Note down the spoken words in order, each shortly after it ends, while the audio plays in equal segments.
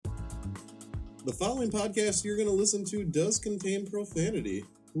The following podcast you're going to listen to does contain profanity.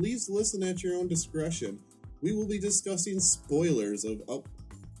 Please listen at your own discretion. We will be discussing spoilers of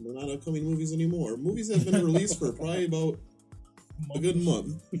not upcoming movies anymore. Movies that have been released for probably about a good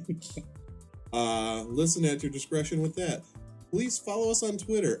month. Listen at your discretion with that. Please follow us on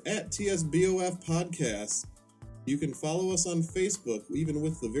Twitter at TSBOF Podcast. You can follow us on Facebook, even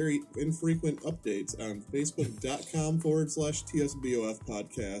with the very infrequent updates, on facebook.com/TSBOF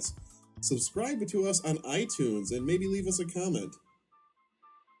Podcast. Subscribe to us on iTunes and maybe leave us a comment.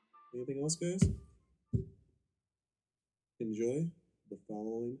 Anything else, guys? Enjoy the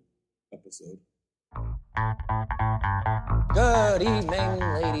following episode. Good evening,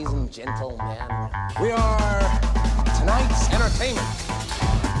 ladies and gentlemen. We are tonight's entertainment.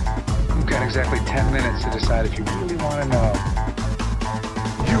 You've got exactly 10 minutes to decide if you really want to know.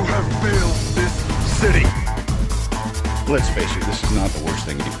 You have failed this city. Let's face it, this is not the worst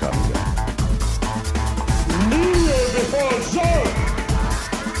thing you've probably done.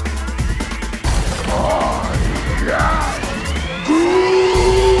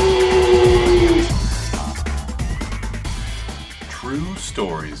 True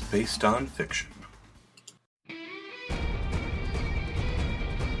stories based on fiction.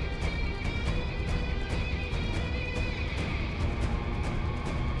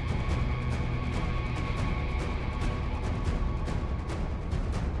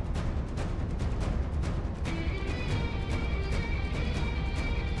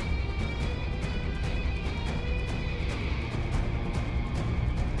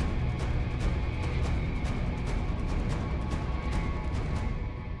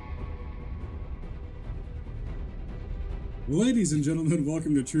 Ladies and gentlemen,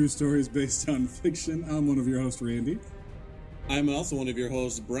 welcome to True Stories Based on Fiction. I'm one of your hosts, Randy. I'm also one of your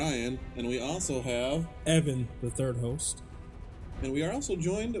hosts, Brian, and we also have Evan, the third host. And we are also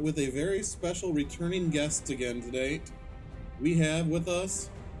joined with a very special returning guest again today. We have with us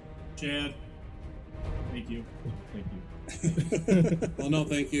Chad. Thank you. Thank you. Well, no,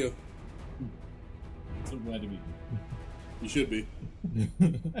 thank you. So glad to be here. You should be.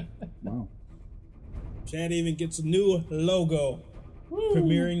 Wow. Chad even gets a new logo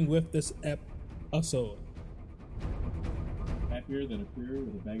premiering with this episode. Happier than a queer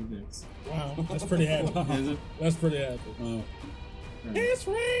with a bag of dicks. Wow, that's pretty happy. Is it? That's pretty happy. Oh. It's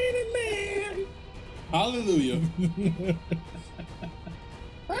raining, man. Hallelujah.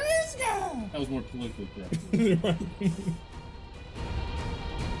 Praise God. That was more politically correct.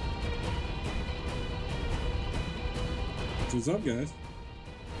 What's up, guys?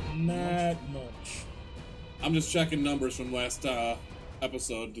 Not much. I'm just checking numbers from last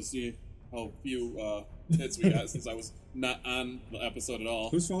episode to see how few hits we got since I was not on the episode at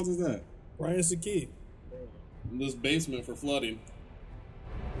all. Whose fault is that? Brian's the key. In this basement for flooding.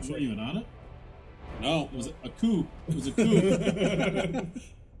 You weren't even on it? No. It was a coup. It was a coup.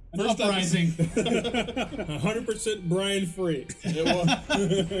 An uprising. 100% Brian free. It was.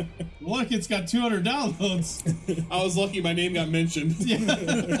 Look, it's got 200 downloads. I was lucky my name got mentioned.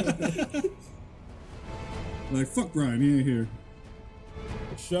 Like, fuck Brian, he ain't here.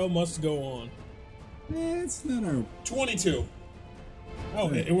 The show must go on. It's not our... 22. Oh,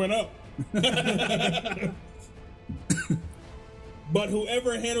 it went up. But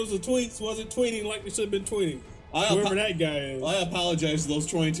whoever handles the tweets wasn't tweeting like they should have been tweeting. Whoever that guy is. I apologize to those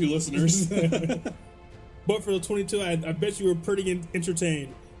 22 listeners. But for the 22, I bet you were pretty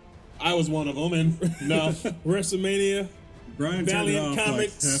entertained. I was one of them, and no. WrestleMania. Brian Valiant turned it off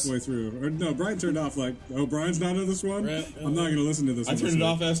Comics. like halfway through. Or, no, Brian turned off like, oh, Brian's not in this one? Right. I'm not going to listen to this I one. turned it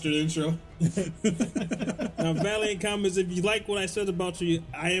off after the intro. Now, Valiant Comics, if you like what I said about you,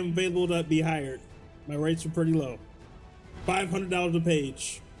 I am available to be hired. My rates are pretty low. $500 a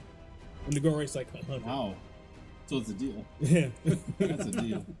page. And the go rate's like $100. Wow. So it's a deal. Yeah. That's a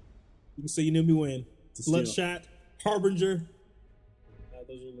deal. You can say you knew me when. Bloodshot, Harbinger. Those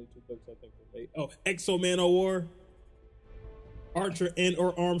are only two books I think were made. Oh, Exo-Man of War. Archer and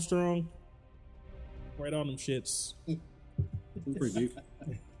or Armstrong. Right on them shits. It's pretty deep.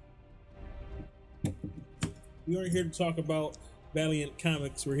 We aren't here to talk about Valiant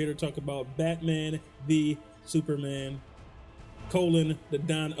Comics. We're here to talk about Batman v Superman, the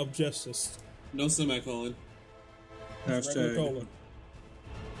Dawn of Justice. No semicolon. Hashtag Colon.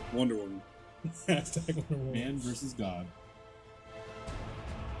 Wonder Woman. Hashtag Wonder Woman. Man versus God.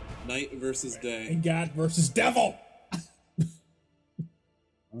 Night versus day. And God versus Devil.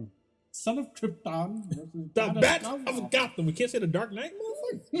 Son of Krypton versus The God Bat of of Gotham. We can't say the Dark Knight,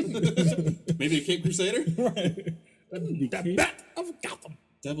 motherfucker. Maybe a Cape Crusader? Right. The Bat of Gotham.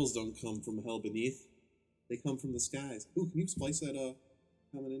 Devils don't come from hell beneath. They come from the skies. Ooh, can you splice that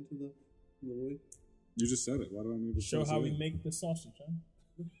comment into the in the movie? You just said it. Why do I need to Show say how we it? make the sausage, huh?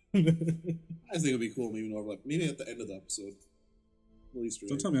 I think it'd be cool maybe over like maybe at the end of the episode. At least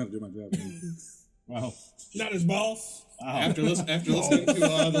Don't tell me how to do my job. Man. Wow. Not his boss. After listening to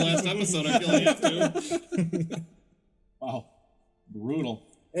the last episode, I feel like I have to. Wow. Brutal.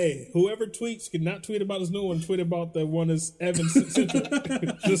 Hey, whoever tweets can not tweet about his new one. Tweet about the one that's Evan Central.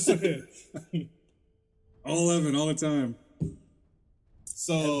 Just saying. All Evan, all the time.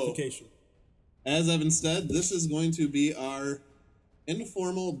 So, Amplification. as Evan said, this is going to be our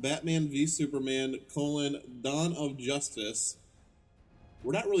informal Batman v Superman : Dawn of Justice.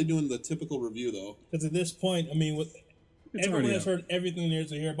 We're not really doing the typical review though. Because at this point, I mean, everyone already has out. heard everything there is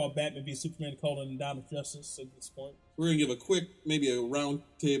to hear about Batman v Superman : Dawn of Justice at this point. We're gonna give a quick, maybe a round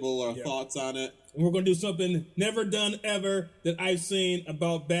table thoughts on it. And we're going to do something never done ever that I've seen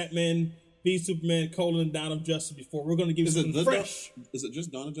about Batman v Superman : Dawn of Justice before. We're going to give you Is it something the fresh. Is it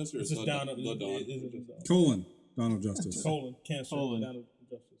just Dawn of Justice or It's is just it Dawn of the Dawn? Colon. Dawn of Justice. Cancer, Colon. Dawn of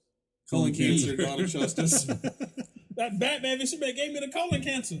Justice. Colon cancer, Dawn of Justice. That Batman v Superman gave me the colon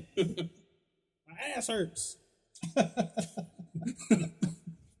cancer. My ass hurts.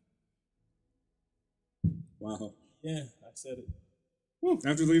 Wow. Yeah, I said it.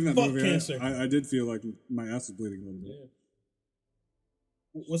 After leaving that Fuck movie, cancer. I did feel like my ass was bleeding a little bit. Yeah.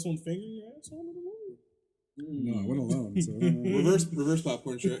 What's one finger in your asshole in the movie? No, I went alone. So, reverse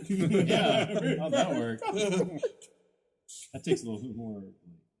popcorn trick. Yeah. How'd that work? That takes a little bit more.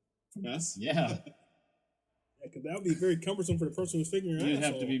 Yes. Yeah. Yeah, because that would be very cumbersome for the person who's figuring it out. You'd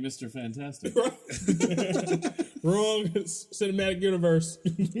have to be Mr. Fantastic. Wrong cinematic universe.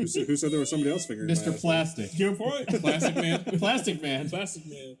 who said there was somebody else figuring my Mr. ass Plastic. Good point. Plastic man. Plastic Man. Plastic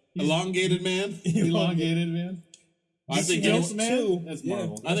Man. Elongated man. Elongated Man. I think Skills everyone, Man. Too. That's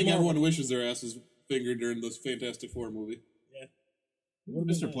Marvel. I think everyone wishes their ass was fingered during this Fantastic Four movie. Yeah.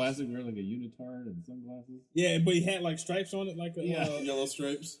 Mr. Plastic wearing like a unitard and sunglasses. Yeah, but he had like stripes on it, like a Yellow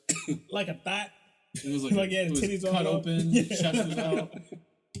stripes. like a thought. It was like, Like he had it was titties cut all open, Yeah. chest was out,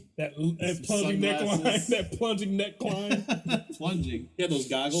 That plunging neckline. sunglasses. That plunging neckline. plunging, He had those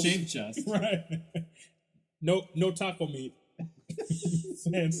goggles. shaved chest. Right. No taco meat.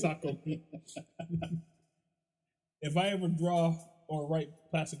 Saying taco meat. If I ever draw or write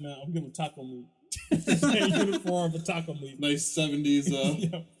Plastic Man, I'm giving taco meat. Same uniform for taco meat. Nice 70s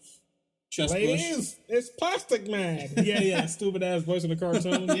Yeah. chest push. Ladies, it's Plastic Man. Yeah, stupid ass voice in the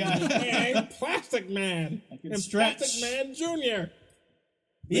cartoon. Hey, Plastic Man. I can And stretch. Plastic Man Jr.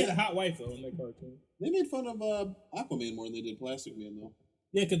 He had a hot wife though in that cartoon. They made fun of Aquaman more than they did Plastic Man, though.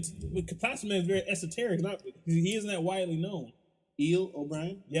 Yeah, because Plastic Man is very esoteric. He isn't that widely known. Eel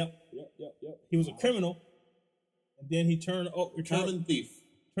O'Brien, Yep. He was a criminal, and then he turned common thief.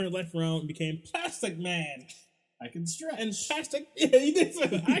 his life around and became Plastic Man. I can stretch. And plastic, yeah, he did say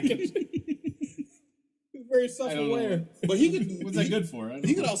that. I can. He's very self-aware. But he could. What's that good for? I don't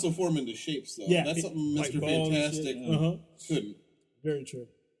He know. could also form into shapes, though. Yeah, That's something like Mr. balls and Fantastic shit. couldn't. Very true.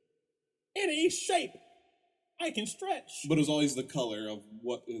 Any shape, I can stretch. But it was always the color of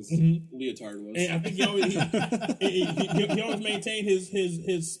what his leotard was. And I think he always he always maintained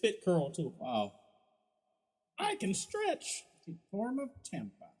his spit curl too. Wow. I can stretch. Form of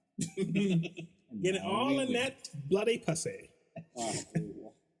temper. Get it all in that bloody pussy. Oh,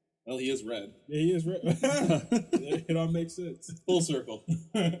 well, he is red. Yeah, he is right. It all makes sense. Full circle.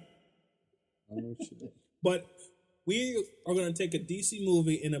 Oh, shit. But we are going to take a DC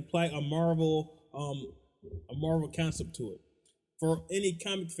movie and apply a Marvel concept to it. For any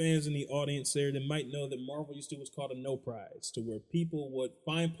comic fans in the audience there that might know that Marvel used to do what's called a no prize, to where people would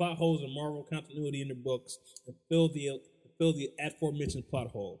find plot holes in Marvel continuity in their books and fill the aforementioned plot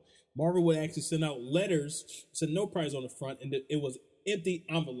hole. Marvel would actually send out letters, said no prize on the front, and that it was empty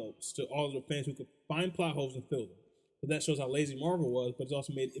envelopes to all of the fans who could find plot holes and fill them. But that shows how lazy Marvel was, but it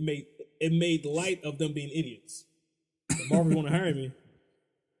also made light of them being idiots. If Marvel want to hire me,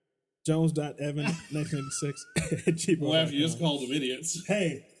 Jones.Evan1996 at gmail.com. Well, after you just called them idiots.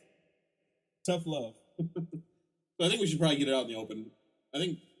 Hey, tough love. But I think we should probably get it out in the open. I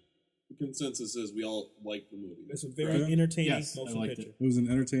think the consensus is we all like the movie. It's a very Right. entertaining Yes, I motion liked picture. It was an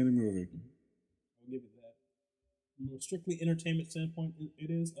entertaining movie. I'll give it that. From a strictly entertainment standpoint, it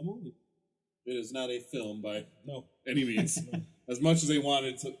is a movie. It is not a film by No. any means. As much as they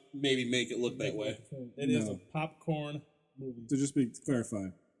wanted to maybe make it look that way. It is No. a popcorn movie. To just clarify,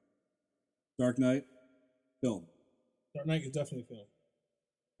 Dark Knight, film. Dark Knight is definitely a film.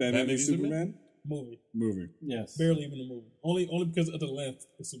 Batman v v Superman? Superman, Movie. movie. Yes. Barely even a movie. Only because of the length,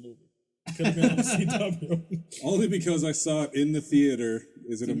 it's a movie. It could have been on CW. Only because I saw it in the theater.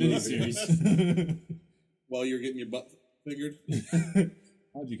 Is it a movie? Miniseries. While you're getting your butt fingered.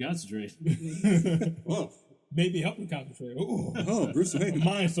 How'd you concentrate? Whoa. Maybe help me concentrate. Ooh. Oh, Bruce Wayne. My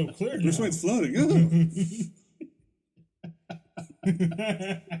mind's so clear now. Bruce Wayne's floating. Oh.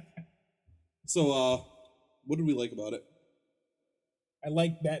 So, what did we like about it? I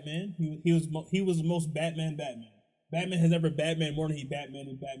like Batman. He was the most Batman. Batman has never Batman more than he Batman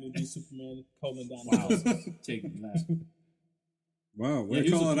and Batman v Superman : Wow, taking that. Wow, Yeah, we're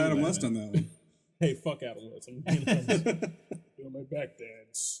he was a calling cool Adam Batman. West on that one. Hey, fuck Adam West. I'm being honest. Doing my back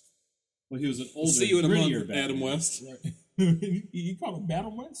dance. Well, he was an older, See you in a grittier month, Batman. Adam West. Right. You call him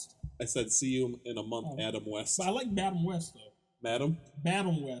Batman West? I said, see you in a month, Adam West. But I like Batman West though. Madam?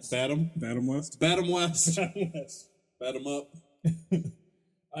 Batman West. Batum? Adam West. Batum West. Batman West. Batum up.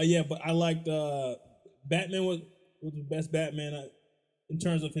 Yeah, but I liked Batman was the best Batman in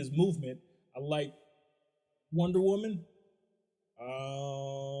terms of his movement. I like Wonder Woman. Yeah,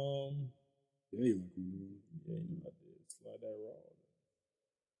 you like Wonder Woman. Yeah, you might slide that wrong.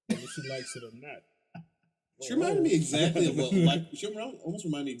 Whether she likes it or not. She reminded me exactly of she almost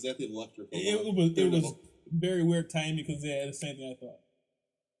reminded me exactly of Electra. It was very weird timing because they had the same thing I thought.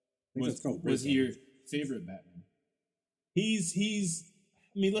 Was he your favorite Batman? He's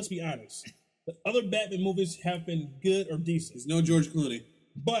I mean, let's be honest. The other Batman movies have been good or decent. He's no George Clooney.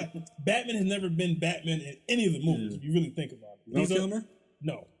 But Batman has never been Batman in any of the movies, if you really think about it. Val Kilmer?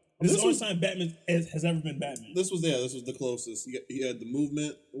 No. This is the only time Batman has ever been Batman. This was the closest. He had the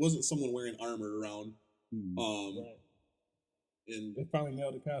movement. It wasn't someone wearing armor around. Right. And They finally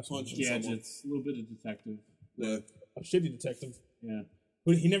nailed the costume. Punch. Gadgets, a little bit of detective. yeah. A shitty detective. Yeah.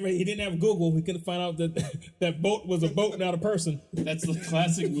 But he didn't have Google. He couldn't find out that that boat was a boat, not a person. That's the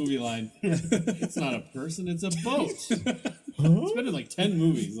classic movie line. It's not a person, it's a boat. It's been in like 10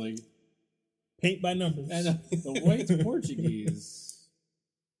 movies. Like, Paint by numbers. and the white Portuguese.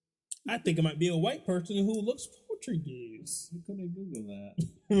 I think it might be a white person who looks Portuguese. How could I Google that?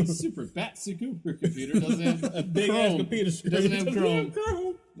 Super Bat supercomputer doesn't have A big ass Chrome. computer It screen. doesn't have Chrome.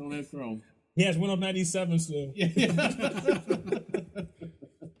 Chrome. Don't have Chrome. He has Windows 97 still.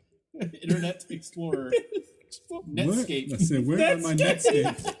 Internet Explorer. Netscape. I said, where are my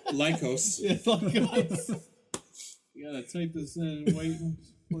Netscape? Lycos. Yeah, like, you gotta type this in white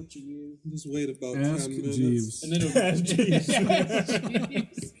Portuguese. Just wait about Ask 10 minutes. Jeeves. And then it Ask Jeeves.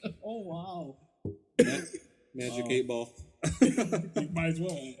 Jeeves. Oh, wow. Magic 8 Ball. You might as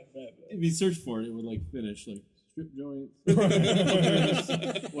well have that. If you search for it, it would like finish like strip joints,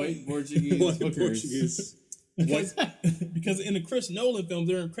 white Portuguese, White hookers. Portuguese. Because in the Chris Nolan films,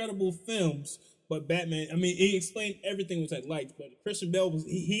 they're incredible films. But Batman, I mean, he explained everything was liked. But Christian Bale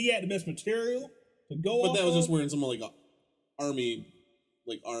he had the best material to go. But that was off just of. wearing some like army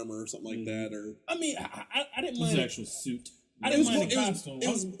armor or something like that. Or I mean, I didn't This is mind an actual suit. I it didn't was, mind the it, was, costume. it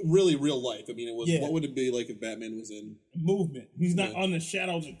was really real life. I mean, it was. Yeah. What would it be like if Batman was in? Movement. He's not Yeah. on the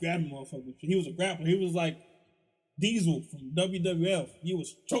shadows of grabbing motherfuckers. He was a grappler. He was like Diesel from WWF. He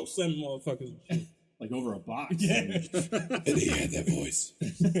was choke slamming motherfuckers. Like over a box. Yeah. And he had that voice.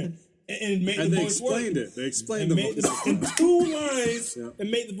 and it made And the they voice work. explained it. They explained And the made voice. in 2 lines, Yeah. and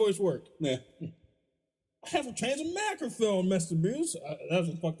made the voice work. Yeah. I have a chance of macrofilm, Mr. Bruce. That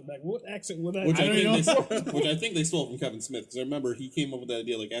was fucked back. What accent would that? Which I, don't think know. which I think they stole from Kevin Smith, because I remember he came up with that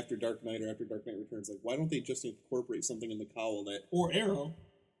idea like after Dark Knight or after Dark Knight Returns, like why don't they just incorporate something in the cowl that Or Arrow.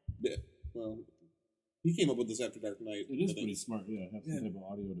 well he came up with this after Dark Knight. It is I think. pretty smart, yeah. Have some type of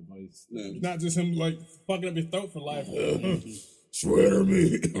audio device. Yeah. Not just him like fucking up his throat for life. Swear to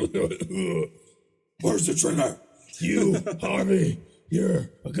me. Where's the trigger? You, Harvey, you're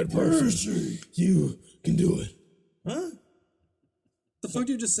a good person. You can do it. Huh? The fuck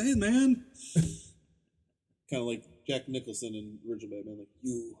you just saying, man? Kind of like Jack Nicholson in original Batman, like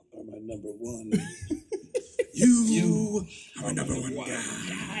you are my number one. You are my number one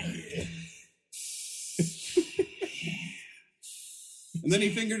guy. And then he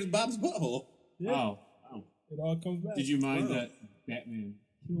fingered Bob's butthole. Yeah. Wow. Wow. It all comes back. Did you mind that Batman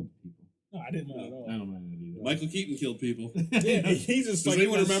killed people? No, I didn't mind at all. I don't mind that either. Michael Keaton killed people. Yeah, he's just Does like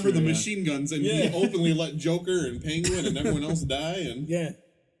anyone remember true, the yeah. machine guns and Yeah. he openly let Joker and Penguin and everyone else die? And Yeah.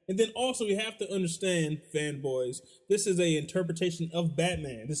 And then also we have to understand, fanboys, this is a interpretation of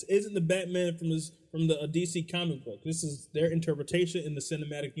Batman. This isn't the Batman from the DC comic book. This is their interpretation in the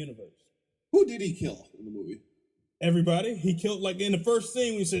cinematic universe. who did he kill in the movie? Everybody. He killed, like in the first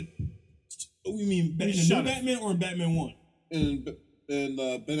scene we said, we mean in the shot new him. Batman or in Batman 1? And Ben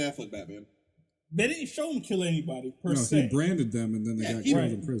Affleck Batman. They didn't show him kill anybody per No, se. he branded them and then they got he- killed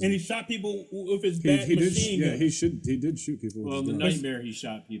Right. in prison. And he shot people with his He bat did. machine Yeah, gun. he did shoot people. Well, with in the his gun. nightmare, he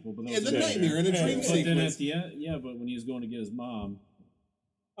shot people. But that In was the a nightmare, in a Yeah. dream But then sequence. at the end, yeah, but when he was going to get his mom,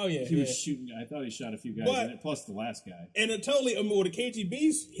 Oh yeah, He was shooting. I thought he shot a few guys But- in it, plus the last guy. And it totally, with the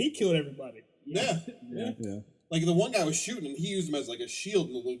KGBs, he killed everybody. Yeah. Like the one guy was shooting him, he used him as like a shield,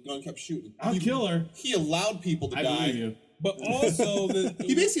 and the gun kept shooting. I'll kill her. He allowed people to I die. believe you. But also,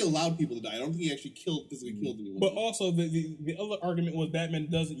 He basically allowed people to die. I don't think he actually physically killed anyone. but also the other argument was Batman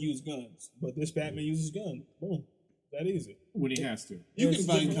doesn't use guns, but this Batman uses guns. Boom, that easy. When he has to. you It's can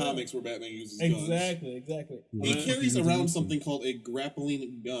find different comics where Batman uses guns. Exactly. He carries around something called a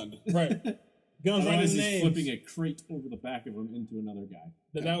grappling gun. Right. Guns right in Otherwise, his he's name. flipping a crate over the back of him into another guy.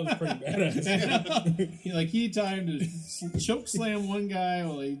 That was pretty badass. He timed to choke slam one guy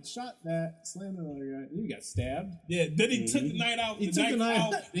while he shot that, slammed another guy. He got stabbed. Yeah, then he took the knife out. He took the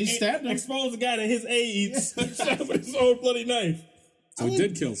knife out. He stabbed him. Exposed the guy that his AIDS. Shot him with his own bloody knife. So he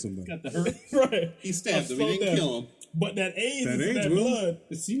did kill somebody. Got the hurt. Right. He stabbed him. He didn't kill him. But that AIDS That is AIDS that will. blood.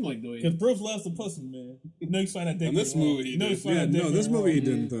 It seemed like the way. Because Bruce loves the pussy, man. No, he's finding that dick. In this wrong. movie, he no, did. he's finding that dick this wrong. movie he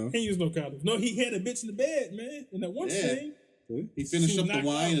didn't though. He used no condoms. No, he had a bitch in the bed, man. In that one Yeah. scene. He finished She up was the knocked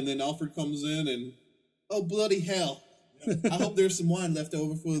wine, out. and then Alfred comes in, and oh bloody hell! I hope there's some wine left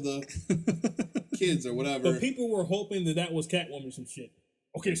over for the kids or whatever. But people were hoping that was Catwoman or some shit.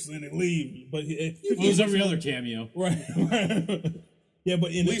 Okay, so then they leave. But It was every other cameo. Right. Yeah,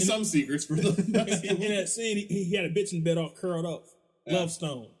 but in Leave some secrets for the. in that scene, he had a bitch in bed all curled up. Yeah. Love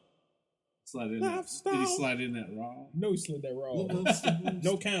Stone. Slide in. Love Did he Stone. slide in that raw? No, he slid that raw.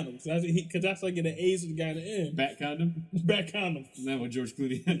 No condoms. Because that's like getting AIDS to the guy in the end. Bat condom? Back condoms. Isn't that what George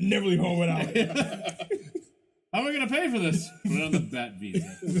Clooney had? Never leave home without it. How am I going to pay for this? Put it on the Bat visa.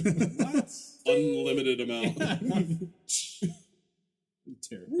 What? Unlimited amount.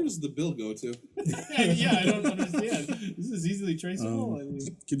 Terrible. Where does the bill go to? Yeah, I don't understand. This is easily traceable. I mean,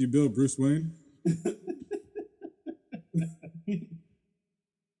 Can you build Bruce Wayne? put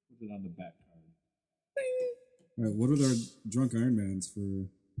it on the Bat card. All right, what are our drunk Iron Mans for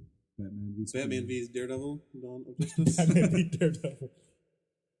Batman v Superman? Batman vs Daredevil, Dawn of Justice. Batman beat Daredevil.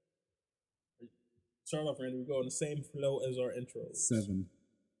 Start off, Randy. We go on the same flow as our intro. 7.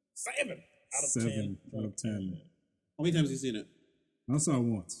 7 out of 7 10. out of 10. How many times have you seen it? I saw it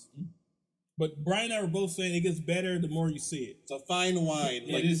once. But Brian and I were both saying it gets better the more you see it. It's a fine wine,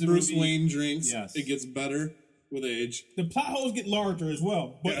 It like is a Bruce movie- Wayne drinks. Yes. It gets better with age. The plot holes get larger as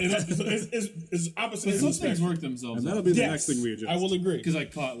well, but it's opposite. But ends some of the things spectrum. work themselves And out. that'll be the Yes, next thing we adjust. I will agree. Because I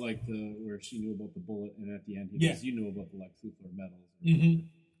caught like where she knew about the bullet, and at the end he Yeah. goes, "You knew about the Lex Luthor medals." Mm-hmm.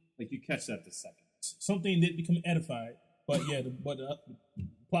 Like you catch that the second. Something did become edified, but yeah, the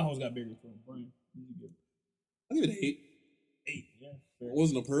plot holes got bigger for him. Brian, what did you give I give it 8. it? 8. Yeah, fair. It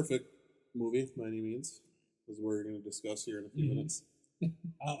wasn't a perfect movie by any means, as we're going to discuss here in a few Mhm. minutes.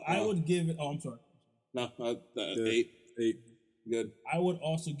 I would give it. Oh, I'm sorry. No, Yeah. 8. 8. Good. I would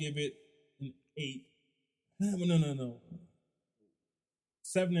also give it an 8. No.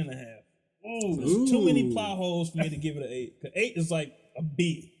 7.5. Oh, There's too many Ooh. plot holes for me to give it an 8. 'Cause 8 is like a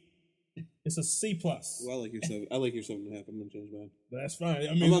B. It's a C plus. Well, I like your 7. I like your 7.5. I'm going to change mine. That's fine.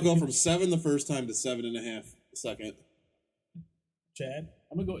 I mean, I'm going to go from 7 the first time to 7.5 the second. Chad.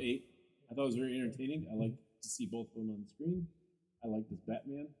 I'm gonna go 8. I thought it was very entertaining. I liked to see both of them on the screen. I liked this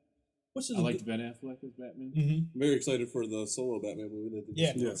Batman. Which is I liked Ben Affleck as Batman. Mm-hmm. I'm very excited for the solo Batman movie. That they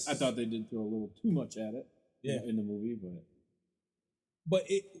Yeah. just Yes. I thought they did throw a little too much at it. Yeah. In the movie, but But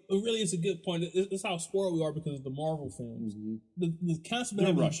it really is a good point. It's how spoiled we are because of the Marvel films. The concept of They're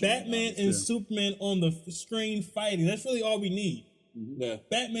having rushing it, Batman and yeah. Superman on the screen fighting, that's really all we need. Yeah.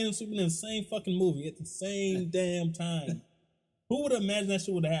 Batman and Superman in the same fucking movie at the same damn time. Who would have imagined that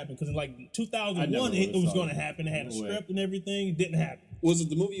shit would have happened? Because in like I 2001, never it would've was thought going to it. happen. It had a No way. script and everything. It didn't happen. Was it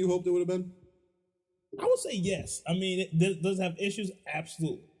the movie you hoped it would have been? I would say yes. I mean, it does have issues,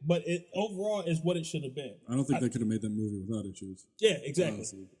 absolutely. But it overall is what it should have been. I don't think they could have made that movie without issues. Yeah, exactly.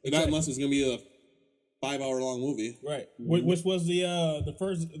 Honestly. Not unless it's going to be a 5-hour long movie. Right. Which was the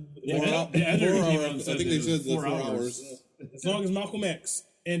first. Yeah, Four the hou- editor 4 came hour- out and I said think that they it said was the 4 4 hours. hours. As long as Malcolm X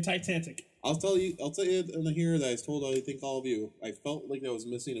and Titanic. I'll tell you in here that I told I think all of you. I felt like I was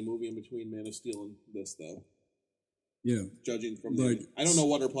missing a movie in between Man of Steel and this though. Yeah. Judging from Like- I don't know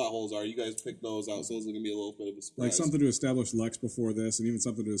what our plot holes are. You guys picked those out, so those are gonna be a little bit of a surprise. Like something to establish Lex before this, and even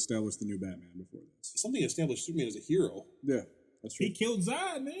something to establish the new Batman before this. Something established Superman as a hero Yeah, that's true. He killed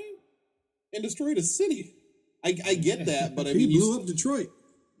Zod, man. and destroyed a city. I get that, but I He mean, blew up Detroit.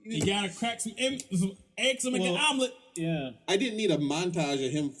 You gotta crack some eggs and make an Well- omelet. Yeah. I didn't need a montage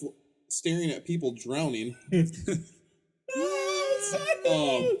of him staring at people drowning.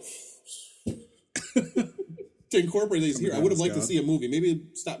 To incorporate these here, I would have liked to God. see a movie. Maybe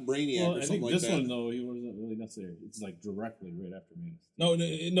stop Brainiac Well, or I something think like this that. one though, he wasn't really necessary. It's like directly right after Man of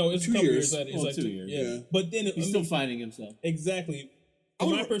Steel. No, it's 2 a couple years. years later. It's Well, like 2 years. Yeah. Yeah. But then He's still finding himself. exactly.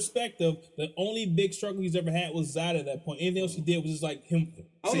 from my perspective, the only big struggle he's ever had was Zod at that point. Anything else he did was just like him.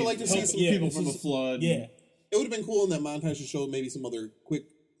 I would have liked to see some people from the flood. Yeah. It would have been cool in that montage to show maybe some other quick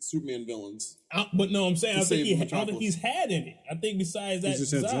Superman villains. But no, I'm saying I don't think Metropolis. he's had any. I think besides that, He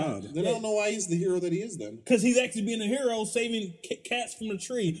just had Zod. Zod. Then I don't know why he's the hero that he is then. Because he's actually being a hero, saving cats from the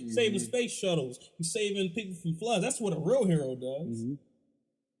tree, saving space shuttles, he's saving people from floods. That's what a real hero does.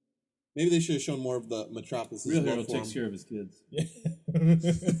 Maybe they should have shown more of the Metropolis. Real hero takes care of his kids. Yeah.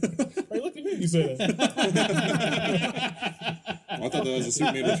 Hey, look at me, you said that. I thought that was a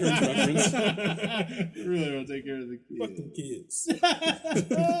Superman Returns reference. Real hero take care of the kids. Fuck them kids.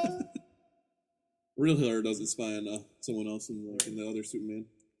 Real hero doesn't spy on someone else in the other Superman.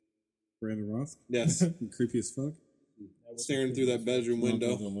 Brandon Roth. Yes. Creepy as fuck. Staring through that bedroom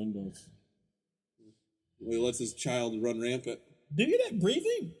window. The windows. He lets his child run rampant. Do you hear that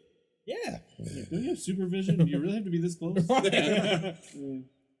breathing? Yeah. Do you have supervision? Do you really have to be this close? Gotta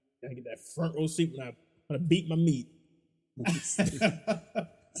get that front row seat when I beat my meat.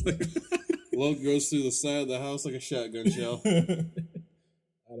 Logan goes through the side of the house like a shotgun shell.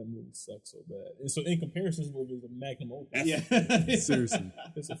 That movie sucks so bad. And so in comparison, this movie is a magnum opus. Yeah. Seriously.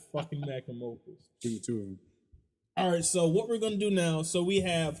 It's a fucking magnum opus. Between the two of them. All right, so what we're going to do now, so we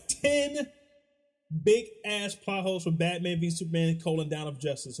have 10 big-ass plot holes for Batman v Superman: Dawn of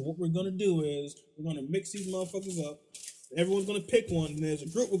Justice. So what we're going to do is we're going to mix these motherfuckers up. Everyone's going to pick one, and as a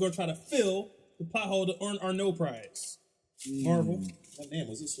group, we're going to try to fill the plot hole to earn our no prize. Marvel. Oh, damn,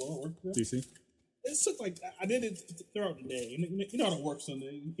 was it slow at work? DC. It took like, I did it throughout the day. You know I don't work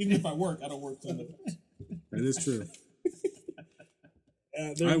Sunday. Even if I work, I don't work Sunday. That is true.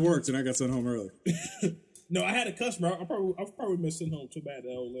 I worked and I got sent home early. No, I had a customer. I probably missed sitting home. Too bad,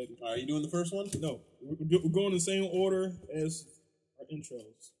 that old lady. Are you doing the first one? No, we're going in the same order as our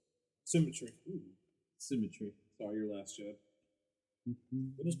intros. Symmetry. Symmetry. Sorry, your last job.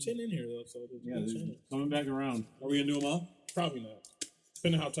 But there's 10 in here though, so there's no chance. Coming back around. Are we gonna do them all? Probably not.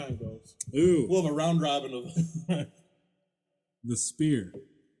 Depending on how time goes. Ooh. We'll have a round robin of. The spear.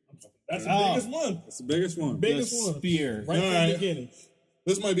 That's the biggest one. That's the biggest one. Biggest The one. spear. Right from the beginning.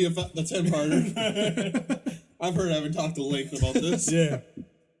 This might be the 10-parter. I've heard having talked to Link about this. Yeah.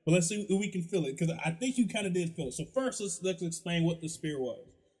 But let's see if we can fill it, because I think you kind of did fill it. So first, let's explain what the spear was.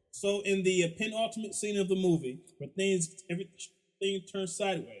 So in the penultimate scene of the movie, where everything turns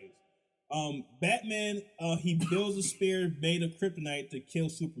sideways, Batman, he builds a spear made of kryptonite to kill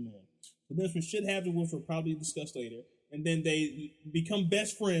Superman. So then some shit happens, which we'll probably discuss later. And then they become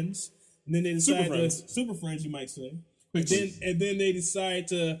best friends. And then they decide super friends, you might say. And then they decide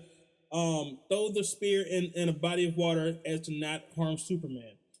to throw the spear in a body of water as to not harm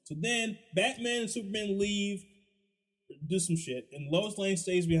Superman. So then Batman and Superman leave, do some shit, and Lois Lane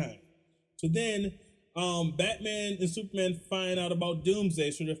stays behind. So then Batman and Superman find out about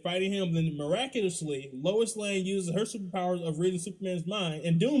Doomsday, so they're fighting him. Then miraculously, Lois Lane uses her superpowers of reading Superman's mind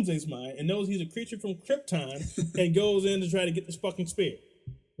and Doomsday's mind and knows he's a creature from Krypton and goes in to try to get this fucking spear.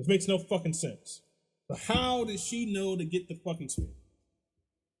 Which makes no fucking sense. So how did she know to get the fucking spear?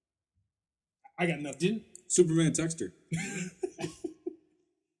 I got nothing. Didn't Superman text her.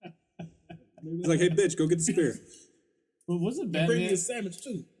 He's like, hey, bitch, go get the spear. Well, wasn't Bring me Batman? a sandwich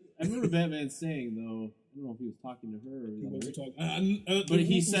too. I remember Batman saying though. I don't know if he was talking to her or He wasn't talking. but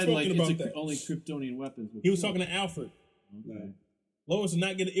he who's said talking like about it's that? only Kryptonian weapons. He was talking to Alfred. Okay. Lois did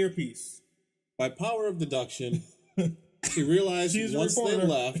not get an earpiece. By power of deduction, she realized She's a once they reporter.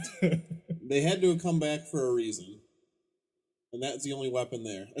 left, they had to come back for a reason. And that's the only weapon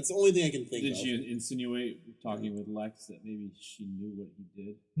there. That's the only thing I can think Did of. she insinuate talking with Lex that maybe she knew what he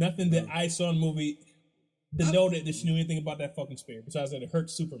did? Nothing that I saw in the movie denoted that she knew anything about that fucking spear. Besides that, it hurt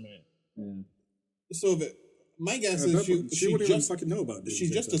Superman. Yeah. So my guess Yeah, is she wouldn't even just fucking know about she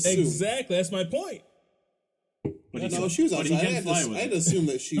Doomsday. just assumed. Exactly. That's my point. But No, she was but he outside. I can had, fly to, with I had it. to assume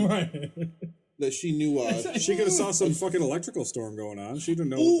that she Right. that she knew. She could have saw some fucking electrical storm going on. She didn't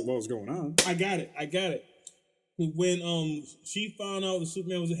know what was going on. I got it. When she found out that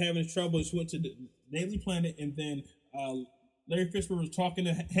Superman was having trouble, she went to the Daily Planet, and then Larry Fishburne was talking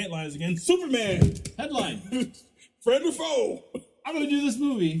to headlines again. Superman, Headline. friend or foe? I'm going to do this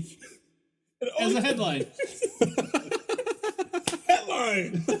movie as a headline.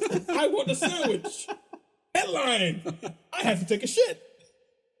 Headline. I want the sandwich. Headline. I have to take a shit.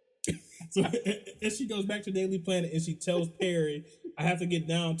 So, and she goes back to Daily Planet and she tells Perry, I have to get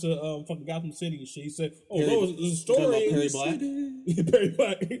down to fucking Gotham City and shit. He said, Lois, the story Perry Black? Perry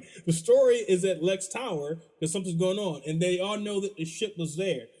Black. The story is at Lex Tower because something's going on. And they all know that the ship was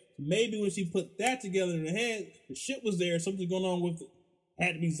there. Maybe when she put that together in her head, the ship was there, something's going on with it.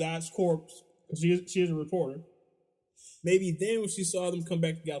 Had to be Zod's corpse, because she is a reporter. Maybe then when she saw them come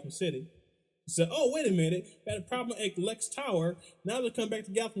back to Gotham City, she said, "Oh, wait a minute, we had a problem at Lex Tower. Now they come back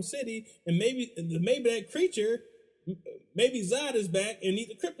to Gotham City, and maybe that creature, maybe Zod is back and need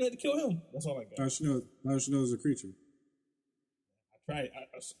the kryptonite to kill him." That's all I got. How she know it's a creature? I tried.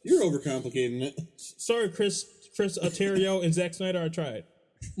 You're overcomplicating it. Sorry, Chris Terrio and Zack Snyder. I tried.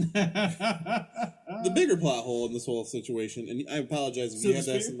 The bigger plot hole in this whole situation, and I apologize if you had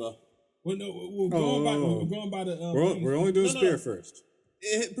that in the. Well, no, we're going by the. We're only doing spear first.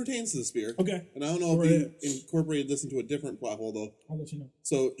 It pertains to the spear. Okay. And I don't know if you incorporated this into a different plot hole, though. I'll let you know.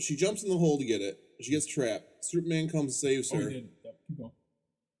 So she jumps in the hole to get it. She gets trapped. Superman comes, saves her. He did. Yep, keep going.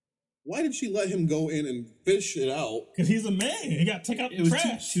 Why did she let him go in and fish it out? Because he's a man. He got to take out the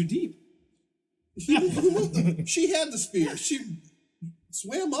trash. Too deep. She had the spear. She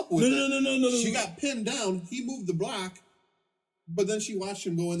swam up with it. No. She got pinned down. He moved the block. But then she watched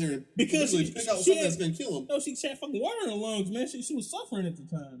him go in there and pick out something that's going to kill him. No, she had fucking water in her lungs, man. She was suffering at the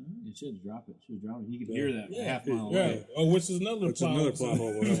time. Yeah, she had to drop it. She was drowning. He could hear that half mile away. away. Oh, which is another plot hole.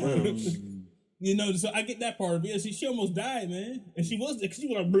 You know, so I get that part of it. She almost died, man. And she was like, she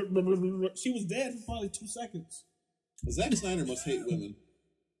was dead for probably 2 seconds. Zack Snyder must hate women.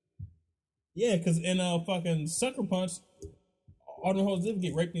 Yeah, because in fucking Sucker Punch, all the hoes did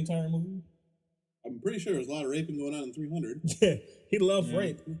get raped the entire movie. I'm pretty sure there's a lot of raping going on in 300. Yeah, he loves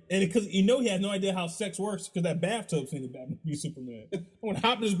rape. And because he has no idea how sex works because that bathtub scene in Batman v Superman. I want to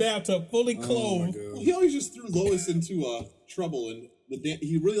hop in his bathtub fully clothed. He always just threw Lois into trouble, and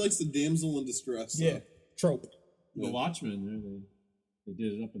he really likes the damsel in distress. Yeah, trope. The Watchmen, they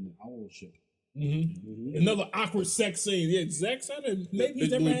did it up in the owl ship. Mm-hmm. Another awkward sex scene. Yeah, Zack Snyder, maybe he's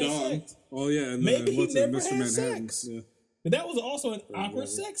never had sex. Oh, yeah. And maybe he never Mr. had Manhattan. sex. Yeah. But that was also an awkward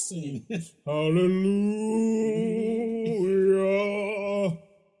sex scene. Hallelujah.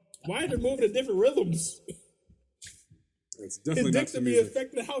 Why are they moving to different rhythms? It's definitely not to be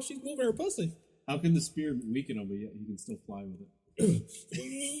affecting how she's moving her pussy. How can the spear weaken him, but yet he can still fly with it?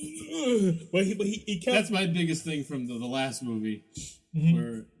 but he kept... That's my biggest thing from the last movie,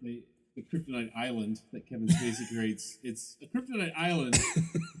 where the Kryptonite Island that Kevin Spacey creates. It's a Kryptonite Island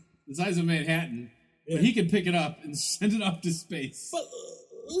the size of Manhattan. But he can pick it up and send it up to space. But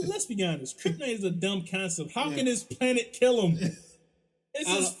let's be honest, Kryptonite is a dumb concept. How can this planet kill him? It's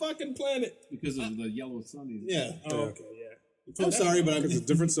his fucking planet. Because of the yellow sun. Yeah. Oh, okay, yeah. I'm sorry, but it's a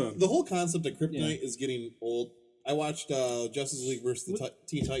different sun. The whole concept of Kryptonite is getting old. I watched Justice League versus the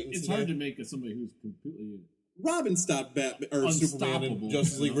Teen Titans. It's hard to make somebody who's completely... Robin stopped Batman or Superman in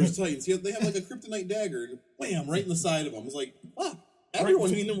Justice League versus Titans. They have like a Kryptonite dagger and wham, right in the side of him. It's like, everyone...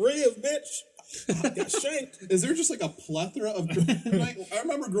 Right between the ribs, bitch. Got shanked. Is there just like a plethora of kryptonite? I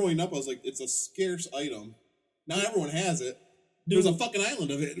remember growing up, I was like, it's a scarce item. Now everyone has it. There's a fucking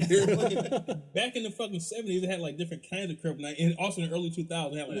island of it. Back in the fucking 70s, they had like different kinds of kryptonite. And also in the early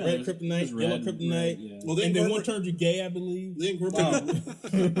 2000s, they had like red kryptonite, yellow kryptonite. Well, and then one turned you gay, I believe. They incorporated.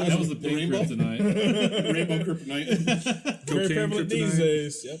 That was the pink kryptonite. Rainbow kryptonite. Very prevalent these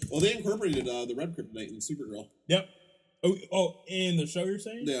days. Yep. Well, they incorporated the red kryptonite in Supergirl. Yep. Oh, in the show you're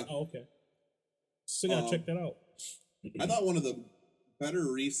saying? Yeah. Oh, okay. So gotta check that out. I thought one of the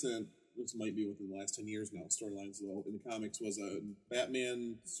better recent, this might be within the last 10 years now, storylines though, in the comics was a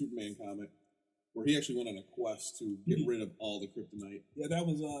Batman Superman comic where he actually went on a quest to get rid of all the kryptonite. Yeah, that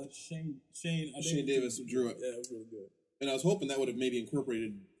was Shane Davis who drew it. Yeah, it was really good. And I was hoping that would have maybe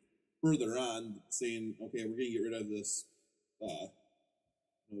incorporated further on, saying, okay, we're gonna get rid of this. There's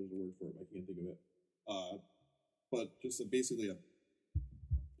a word for it, I can't think of it. But just basically a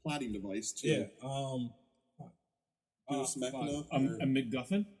plotting device to Deus Machina. A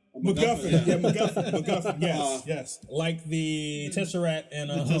MacGuffin? MacGuffin, MacGuffin, yes. Like the Tesseract and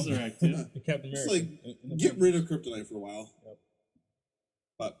the Tesseract, yeah. Captain America. It's like, get rid of kryptonite for a while. Yep.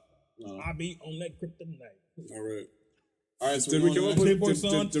 But, I'll be on that kryptonite. All right. All right, so did we come up to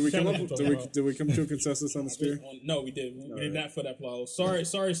a consensus on the spear? No, we did. We did not for that applause. Sorry,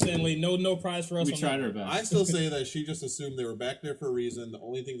 Stanley. No prize for us. We tried our best. I still say that she just assumed they were back there for a reason. The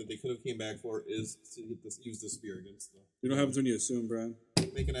only thing that they could have came back for is to use the spear against them. You know what happens when you assume, Brian?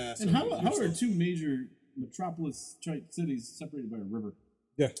 Make an ass. And how are two major metropolis cities separated by a river?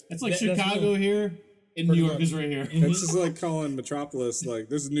 Yeah. It's like Chicago here, and New York is right here. It's just like calling Metropolis, like,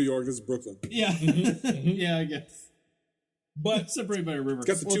 this is New York, this is Brooklyn. Yeah. Yeah, I guess. But separated by a river.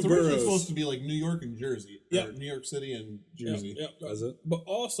 Got the two it's boroughs. Supposed to be like New York and Jersey. Yeah. Or New York City and Jersey. Yep. Is it? But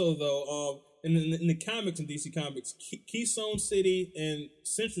also, though, in the comics, in DC Comics, Keystone City and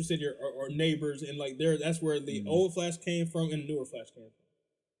Central City are neighbors, and like that's where the old Flash came from and the newer Flash came from.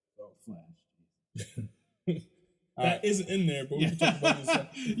 Oh, Flash. That isn't in there, but we can talk about this.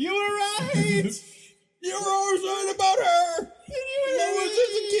 You were right! You were always worried about her. Lois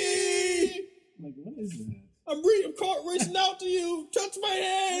is a key. Like, what is that? I'm reaching out to you. Touch my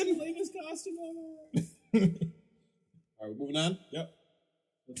hand. Lamest costume ever. All right, moving on. Yep.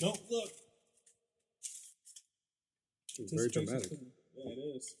 But don't look. It's very dramatic. Yeah,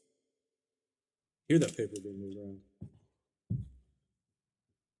 it is. Hear that paper being moved around.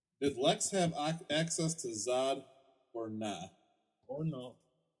 Did Lex have access to Zod or nah? Or no.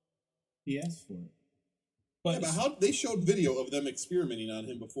 He asked for it. Yeah, but how they showed video of them experimenting on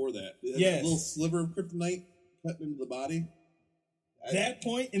him before that? They had Yes. that little sliver of kryptonite cut into the body. That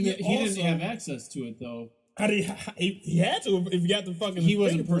point, and He then also, didn't have access to it though. How did he had to if you got the fucking. He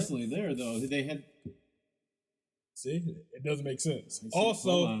wasn't fingerprint. personally there though. They had. See, it doesn't make sense. hold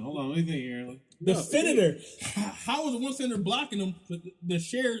Also, on. Let me think here. the senator. How was one senator blocking him? The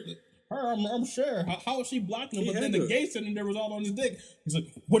sheriff. Her, I'm sure. How was she blocking him? He But then had the to. gay senator was all on his dick. He's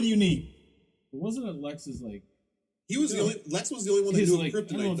like, "What do you need?" Wasn't it Lex's like? He was the only. Lex was the only one that His knew like. I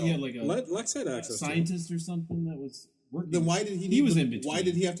don't know kryptonite. if Though. he had like a Lex had access to it. scientist or something that was working. Then why did he? He need was to- in between. Why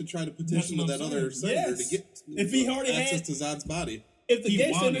did he have to try to petition to That's that what I'm other saying. senator Yes. to get If he already access had- to Zod's body? If the He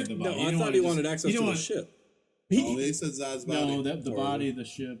gay wanted senator, the No, body. I don't thought wanna he just- wanted access you to don't the want- ship. No, they said Zod's body. No, the Or- body, the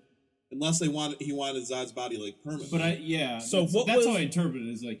ship. Unless he wanted Zod's body like permanent. But yeah. So that's, what that's was- how I interpret it.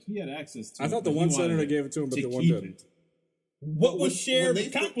 Is like he had access to. I it, thought the but one he wanted senator gave it to him, but to the one keep didn't. it. what was when Sheriff they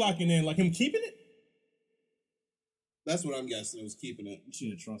cop put- blocking in? Like him keeping it? That's what I'm guessing. It was keeping it. You should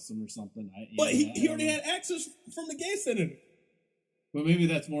have trusted him or something. But Yeah, I he don't already know. had access from the gay senator. But maybe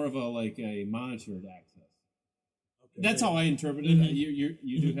that's more of a like a monitored access. That's how I interpret it. Mhm.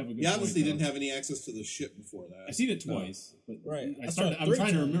 You do have a good. He obviously point, didn't though. have any access to the ship before that. I've seen it twice, but Right. I'm saw it trying 3 to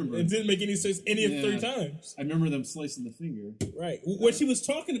times. remember. It didn't make any sense any of the 3 Yeah. times. I remember them slicing the finger. Right. What she was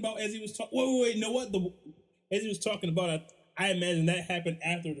talking about as he was talking. Wait. You know what? As he was talking about, I imagine that happened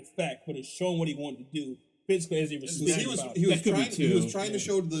after the fact, but it's showing what he wanted to do physically as he was. Because he was about. he was That could be trying he was too. trying to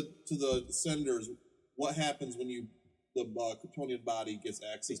show to the senators what happens when the Kryptonian body gets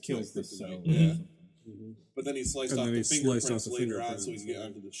access It kills to the kryptonite. cell. Yeah. But then he sliced And off then the he sliced fingerprints off the later on so he fingerprints, could get yeah.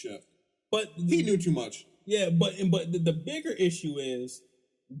 onto the ship. But He knew too much. yeah, but the bigger issue is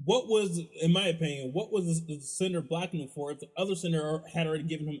what was, in my opinion, what was the senator blocking him for if the other senator had already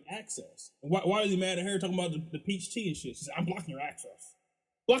given him access? And why was he mad at her talking about the peach tea and shit? She said, "I'm blocking your access."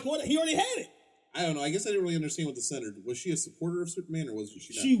 Blocking what? He already had it. I don't know. I guess I didn't really understand what the senator was. She a supporter of Superman or was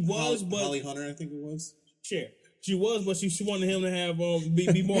she not? She was, but- Holly Hunter, I think it was. Sure. She was, but she wanted him to have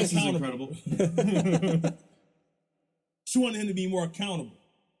be more This is accountable. incredible. She wanted him to be more accountable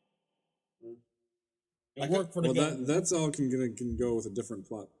and work for the Well, government. that's all can go with a different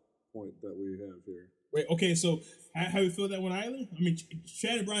plot point that we have here. Wait, okay, so how you feel that one, Island? I mean,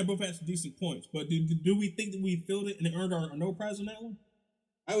 Chad and Brian both had some decent points, but do we think that we filled it and earned our no prize on that one?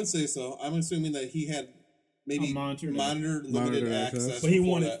 I would say so. I'm assuming that he had maybe A monitored limited Monitored access. access. But he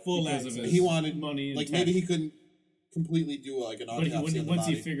before wanted that. full Because of access. his He wanted money and like tech. maybe he couldn't completely do like an But autopsy on the once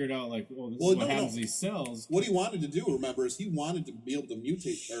he body. figured out, like, oh, this Well, is what no, happens no. to these cells, What he wanted to do, remember, is he wanted to be able to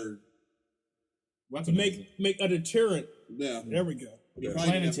mutate or To make a deterrent. yeah. There we go. He probably didn't have-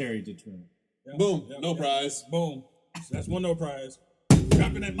 planetary deterrent. Yeah. Boom, Yeah. no Yeah. prize. Boom. That's one no prize.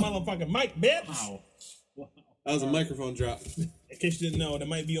 Dropping that motherfucking mic, bitch. Wow. That was a microphone drop. In case you didn't know, that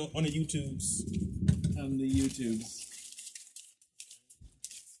might be on the YouTubes. On the YouTubes.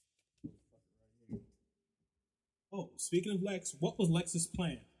 Oh, speaking of Lex, what was Lex's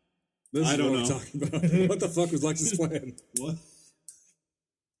plan? This I is don't what know. I'm talking about. What the fuck was Lex's plan? What?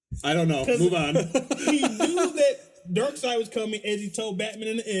 I don't know. 'Cause- Move on. He knew that Darkseid was coming, as he told Batman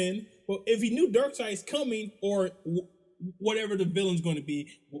in the end. But if he knew Darkseid's coming, or whatever the villain's going to be,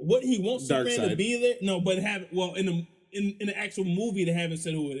 would he want Superman to Darkseid. be there? No, but in the actual movie, they haven't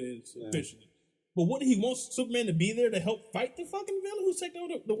said who it is officially. But wouldn't he want Superman to be there to help fight the fucking villain who's taking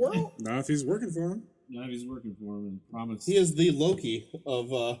over the world? Now, if he's working for him, Now he's working for him and promised. He is the Loki of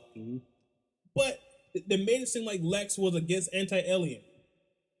But they made it seem like Lex was against anti-alien.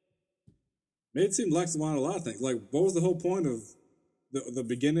 made it seem Lex wanted a lot of things. Like, what was the whole point of the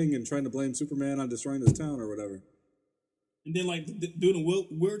beginning and trying to blame Superman on destroying this town or whatever? And then like doing the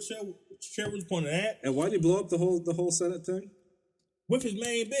wheelchair was pointing at And why did he blow up the whole Senate thing? with his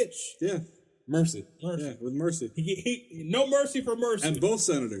main bitch. Yeah, Mercy. Mercy. yeah, with Mercy He no mercy for Mercy. and both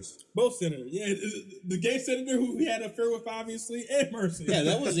senators. Both senators. Yeah, the gay senator who he had an affair with, obviously, and Mercy. Yeah,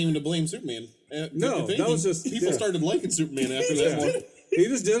 that wasn't even to blame Superman. No, If that was just- people yeah. started liking Superman after that one. He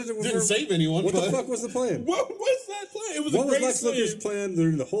just did it. Didn't save anyone. What but the fuck was the plan? What was that plan? It was What a was great Lex Luthor's scene. plan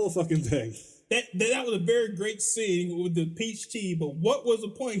during the whole fucking thing? That was a very great scene with the peach tea. But what was the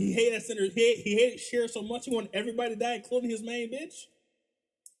point? He hated that senator. He hated Sheriff so much he wanted everybody to die, including his main bitch.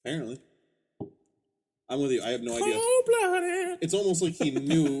 Apparently. I'm with you. I have no idea. Cold-blooded. It's almost like he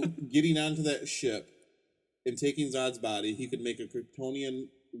knew getting onto that ship and taking Zod's body, he could make a Kryptonian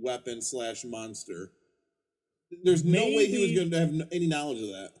weapon / monster. There's no way he was going to have any knowledge of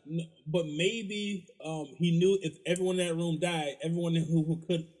that. No, but maybe he knew if everyone in that room died, everyone who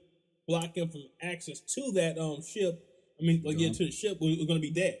could block him from access to that ship, to the ship, was going to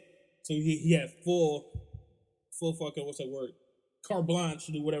be dead. So he had full fucking, what's that word? Carte blanche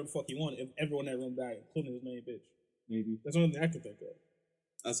to do whatever the fuck he wanted if everyone in that room died, including his main bitch. Maybe. That's the only thing I can think of.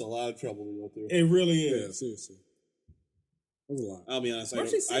 That's a lot of trouble to go through. It really is. Yeah, seriously. That was a lot. I'll be honest,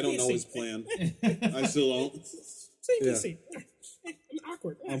 I don't know his plan. I still don't. CBC. I'm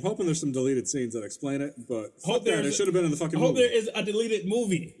awkward. I'm hoping there's some deleted scenes that explain it, but It should have been in the fucking movie. I hope there is a deleted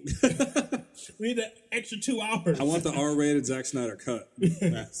movie. We need an extra 2 hours. I want the R-rated Zack Snyder cut.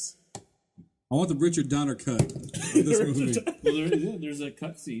 Yes. I want the Richard Donner cut of this movie. Well, there's a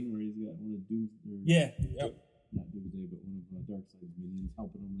cut scene where he's got one of Doomsday. Yeah. Yep. Not Doomsday, but one of Darkseid's minions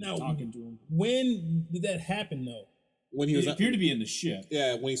helping him, Now, talking to him. When did that happen, though? When he was appeared to be in the ship.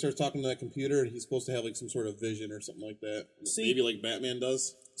 Yeah, when he starts talking to that computer, and he's supposed to have like some sort of vision or something like that. See, maybe like Batman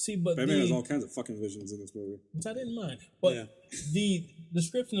does. See, but Batman has all kinds of fucking visions in this movie, which I didn't mind. But the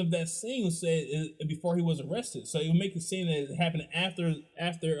description of that scene said before he was arrested, so it would make it seem that it happened after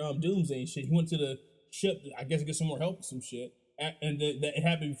Doomsday and shit. He went to the ship, I guess, to get some more help or some shit, and that it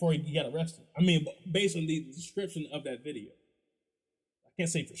happened before he got arrested. I mean, based on the description of that video, I can't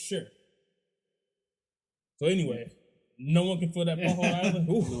say for sure. So anyway. No one can fill that butthole either.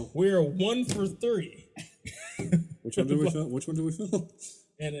 No. We're 1 for 3. Which one do we fill? Which one do we fill?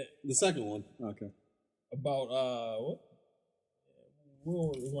 And the second one. Okay. About what?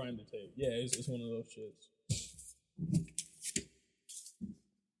 We'll rewind the tape. Yeah, it's one of those shits.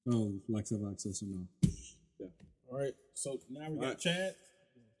 Oh, Lex have access or no? Yeah. All right. So now we got Chad.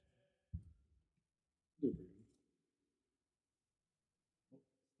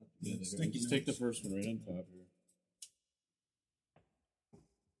 Just take the first one right on top here.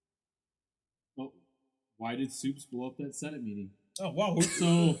 Why did Soups blow up that Senate meeting? Oh, wow.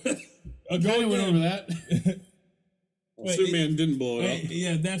 So, I kind of went over that. Well, Superman didn't blow it up.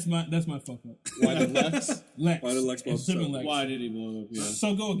 Yeah, that's my fuck up. Why did Lex? Why did Lex blow up? Why did he blow it up? Yeah.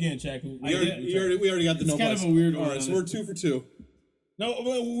 So go again, Chad. We already got the no. It's kind of a weird one. All right, so we're 2 for 2. No,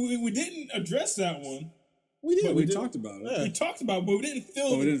 we didn't address that one. We did. We talked about it. Yeah. We talked about it, but we didn't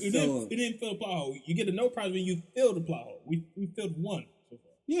fill. We didn't fill the plot hole. You get a no prize when you fill the plot hole. We filled one.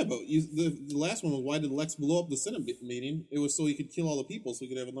 Yeah, but the last one was why did Lex blow up the Senate meeting? It was so he could kill all the people, so he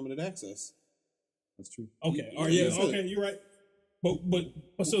could have unlimited access. That's true. Okay. Okay. You're right. But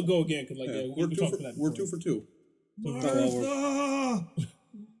still go again because we're 2 for 2.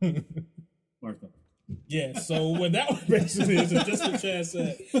 Martha. Yeah. So what that one basically is just what Chad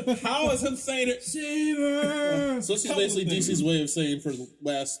said. How is him saying it? Save her. So this is basically DC's way of saying for the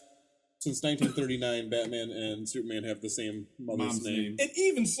last. Since 1939, Batman and Superman have the same mother's name. And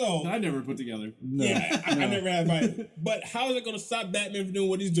even so... I never put together. No. Yeah, I never had either. But how is it going to stop Batman from doing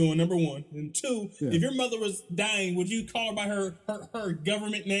what he's doing, number one? And two, if your mother was dying, would you call her by her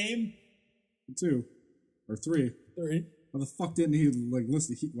government name? 2. Or 3. 3. Why the fuck didn't he,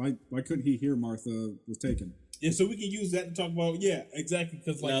 listen, why couldn't he hear Martha was taken? Yeah, so we can use that to talk about, exactly.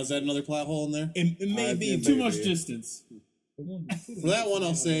 Because now, is that another plot hole in there? It may be. Too much distance. For that one,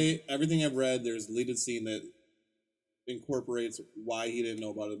 I'll say everything I've read. There's a deleted scene that incorporates why he didn't know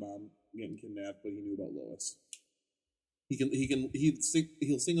about his mom getting kidnapped, but he knew about Lois.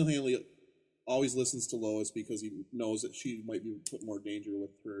 He'll single-handedly always listens to Lois because he knows that she might be put in more danger with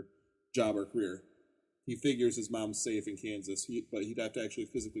her job or career. He figures his mom's safe in Kansas, but he'd have to actually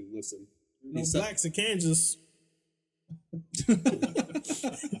physically listen. No blacks in Kansas.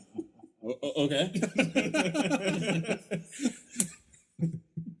 Okay.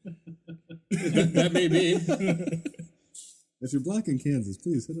 that may be. If you're black in Kansas,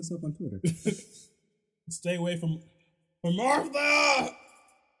 please hit us up on Twitter. Stay away from Martha.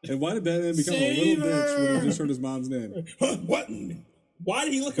 And why did Batman become a little bitch when he just heard his mom's name? What? Why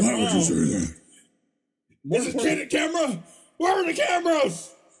did he look around? Why would you say that? There's a kid at camera. Where are the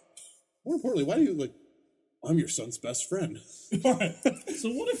cameras? More importantly, why do you I'm your son's best friend. So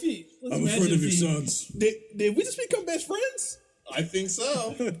what if he... I'm a friend of your son's. Did we just become best friends? I think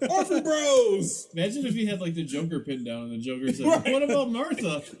so. Orphan Bros. Imagine if he had the Joker pinned down and the Joker said, "What about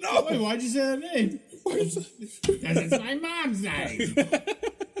Martha?" No. Wait, why'd you say that name? Because it's my mom's name.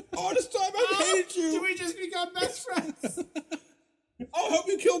 All this time I hated you. Did we just become best friends? I'll help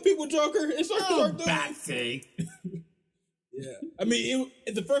you kill people, Joker. It's Batsy. Yeah. I mean,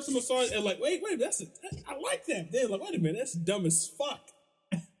 the first time I saw it, I was like, wait, I like that. Then wait a minute, that's dumb as fuck.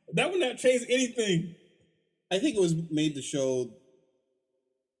 That would not change anything. I think it was made to show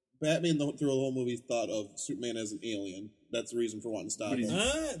Batman through the whole movie thought of Superman as an alien. That's the reason for wanting to stop him.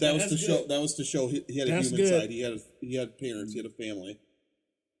 That was to show he had a human side. He had parents. He had a family.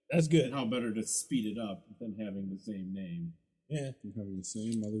 That's good. And how better to speed it up than having the same name. Yeah, having the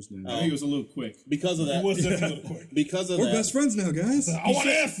same mother's name. I think it was a little quick because of that. It was definitely a little quick. Because of We're that, best friends now, guys. I want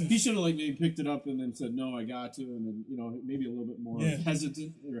to ask. He should have maybe picked it up and then said, "No, I got to," and then maybe a little bit more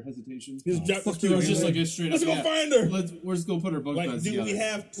hesitation. Fuck you, just like a straight let's up. Go find her. Let's go put her bug beds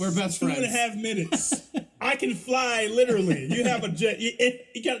together. We're best friends. 2.5 minutes. I can fly literally. You have a jet.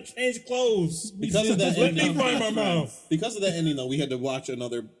 You got to change clothes. Because of that, let me find my mouth. Because of that ending, though, we had to watch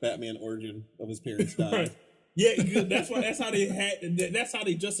another Batman origin of his parents dying. Right. Yeah, that's how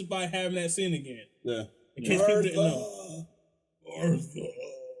they justify having that scene again. Yeah. In case people didn't know. Arthur.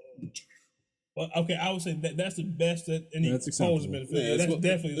 Well, okay, I would say that's the best that any pose has been. Yeah, that's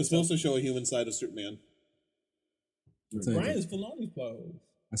definitely. It's supposed to show a human side of Superman. Brian is full on these pose.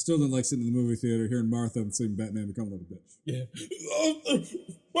 I still didn't like sitting in the movie theater hearing Martha and seeing Batman become a little bitch. Yeah.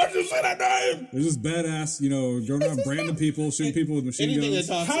 Why'd you say that name? They're just badass, going around branding people, shooting people with machine guns.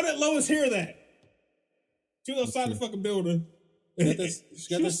 How did Lois hear that? She was outside the fucking building.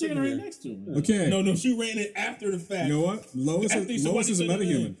 She was sitting right next to him. Okay. No, she ran it after the fact. You know what? Lois is a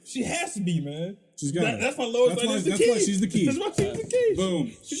metahuman. She has to be, man. She's got That's why Lois is the key. That's why she's the key. That's why she's the key.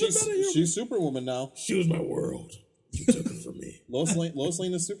 Boom. She's Superwoman now. She was my world. You took it from me. Lois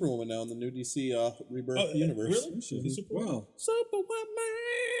Lane is Superwoman now in the new DC Rebirth universe. Really? Wow. Superwoman.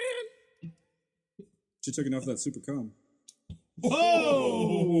 She took enough of that super cum.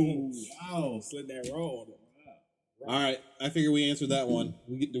 Whoa! Wow. Slid that roll. All right, I figure we answered that one.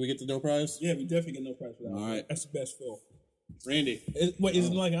 Do we get the no prize? Yeah, we definitely get no prize for that. All right, that's the best film. Randy, is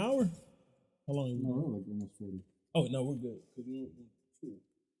it like an hour? How long? No, like almost 40. Oh no, we're good.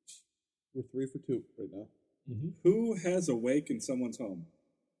 We're 3 for 2 right now. Mm-hmm. Who has a wake in someone's home?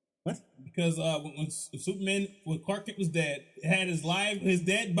 What? Because when Clark Kent was dead, it had his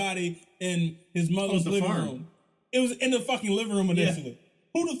dead body in his mother's living room. It was in the fucking living room initially. Yeah.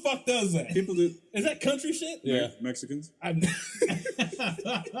 Who the fuck does that? People do. Is that country shit? Yeah. Mexicans. That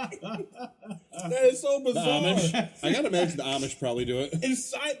is so bizarre. I gotta imagine the Amish probably do it.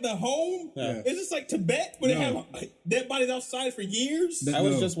 Inside the home? Yeah. Is this like Tibet where they have dead bodies outside for years? I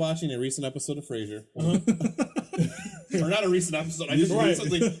was just watching a recent episode of Frasier. Or not a recent episode. I just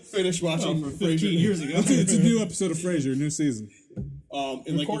recently finished watching Frasier 15 years ago. It's a new episode of Frasier, new season.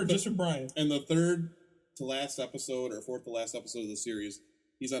 Recorded just for Brian. And the third to last episode or fourth to last episode of the series,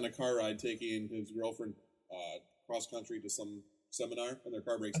 he's on a car ride taking his girlfriend cross country to some seminar, and their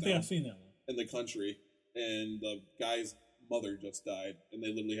car breaks down. I think I've seen that one. In the country, and the guy's mother just died, and they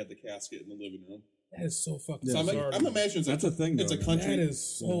literally had the casket in the living room. That is so fucking so bizarre. I'm imagining that's a thing. It's a country. That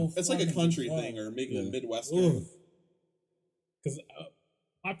is so. It's like a country thing, or maybe a Midwestern. Because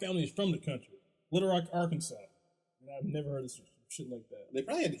my family is from the country, Little Rock, Arkansas, and I've never heard of shit like that. They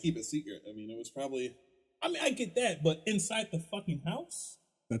probably had to keep it secret. I mean, it was probably. I mean, I get that, but inside the fucking house?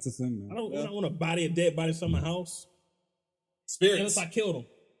 That's a thing, man. I don't want a dead body inside my house. Spirits. Unless I killed him.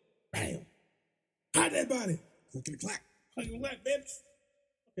 Bam. Hide that body. Clickety clack. Clickety clack, bitch.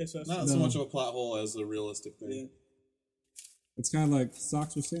 Okay, so that's not so much of a plot hole as a realistic thing. Yeah. It's kind of like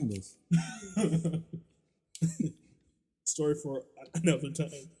socks or sandals. Story for another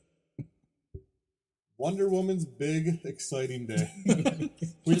time. Wonder Woman's big, exciting day.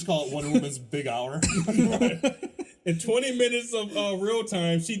 We just call it Wonder Woman's big hour. In 20 minutes of real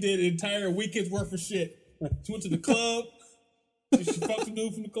time, she did an entire weekend's worth of shit. She went to the club. She fucked a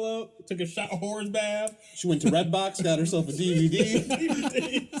dude from the club. Took a shot of horse bath. She went to Redbox, got herself a DVD.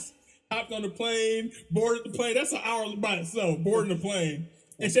 DVDs. Hopped on the plane. Boarded the plane. That's an hour by itself. Boarding the plane.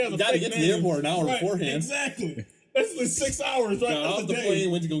 And she has a got to get to the airport an hour beforehand. Exactly. That's like 6 hours. Right? Got off the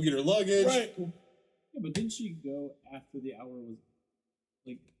plane. Went to go get her luggage. Right. Yeah, but didn't she go after the hour was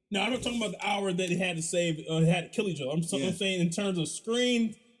like? No, I'm not talking about the hour that they had to save, had to kill each other. I'm saying in terms of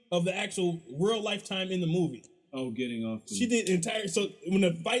screen of the actual real lifetime in the movie. Oh, getting off. She did entire. So when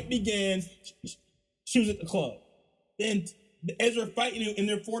the fight began, she was at the club. Then as they're fighting in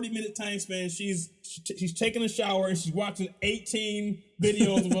their 40-minute time span, she's taking a shower and she's watching 18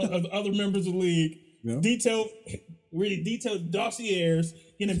 videos of other members of the league. Yeah. Really detailed dossiers.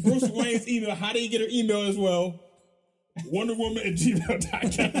 Getting Bruce Wayne's email. How did he get her email as well?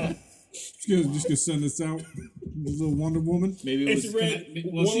 WonderWoman@gmail.com. Just gonna send this out. This little Wonder Woman. Maybe it was. She read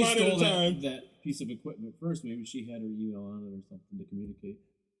one line at a time. That piece of equipment first. Maybe she had her email on it or something to communicate.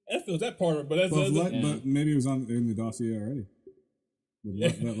 That feels that part of it, but that's but maybe it was in the dossier already.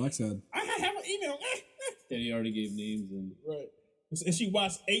 That Lex had. I have an email. And he already gave names and right. And she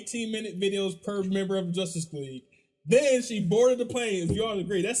watched 18-minute videos per member of the Justice League. Then she boarded the plane. If you all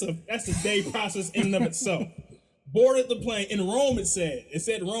agree, that's a day process in and of itself. Boarded the plane in Rome. It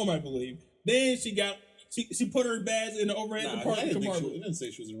said Rome, I believe. Then she put her bags in the overhead compartment. It didn't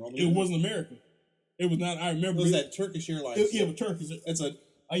say she was in Rome. It wasn't American. It was not. I remember. It was that Turkish Airlines. Yeah, with Turkish. It's a.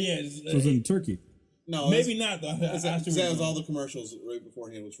 Oh yeah, it was in Turkey. No, maybe not. Though. That was all the commercials right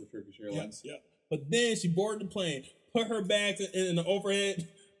beforehand was for Turkish Airlines. Yeah. But then she boarded the plane, put her bags in the overhead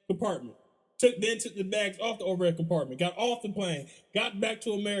compartment. Took the bags off the overhead compartment. Got off the plane. Got back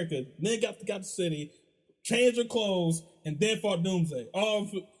to America. Then got to the city. Changed her clothes and then fought Doomsday. All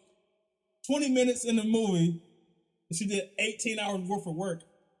 20 minutes in the movie, she did 18 hours worth of work.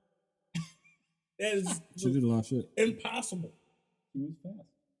 That is she did a lot of shit. Impossible. She was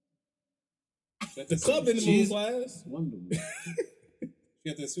fast. The club in the movie class. Wonder Woman. She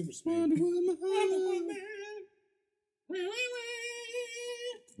got that super speed. Wonder Woman.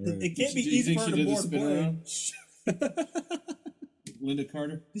 It can't be easy for her to board a plane. Linda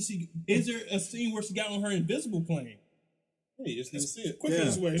Carter. Is there a scene where she got on her invisible plane? Hey, you just need to see it.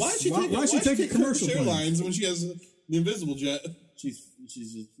 This way. Why should she take a commercial airlines when she has the invisible jet? She's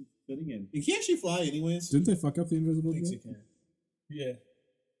just fitting in. And can't she fly anyways? Didn't they fuck up the invisible jet? She can. Yeah.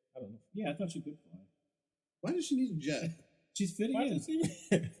 I don't know. Yeah, I thought she could fly. Why does she need a jet? She's fitting in.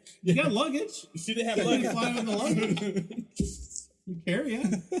 You got luggage. She didn't have luggage. Fly on the luggage. You carry it.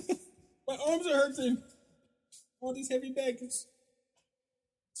 My arms are hurting. All these heavy bags.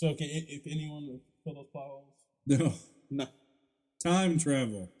 So, okay, if anyone will fill those potholes. No. Time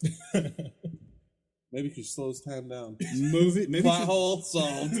travel. Maybe she slows time down. Maybe Pothole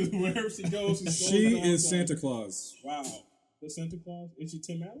solved. Wherever she goes, she is Santa Claus. Wow. The Santa Claus? Is she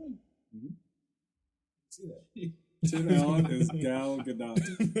Tim Allen? Mm-hmm. See that. Tim Allen is Gal Gadot.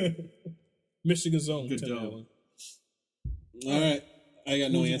 Michigan's own Tim Allen. All right. I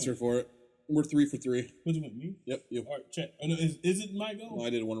got no answer for it. We're 3 for 3. What'd you want, me? Yep, you. All right, check. Oh, no, is it my goal? No, I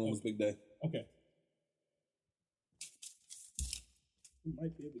did Wonder Woman's Big Day. Okay. We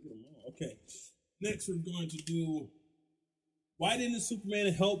might be able to get them all. Okay. Next, we're going to do why didn't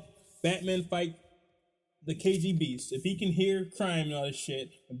Superman help Batman fight the KGBs? If he can hear crime and all this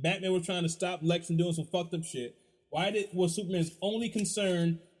shit, and Batman was trying to stop Lex from doing some fucked up shit, was Superman's only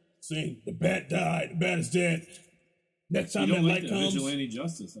concern saying, the Bat died, the Bat is dead? Next time that light comes, vigilante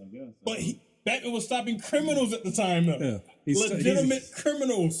justice, I guess. But Batman was stopping criminals at the time, though. Yeah, legitimate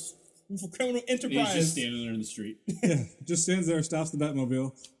criminals for criminal enterprise. He's just standing there in the street. Yeah, just stands there, stops the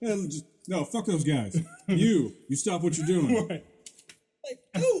Batmobile. No, fuck those guys. You stop what you're doing. Right. Like,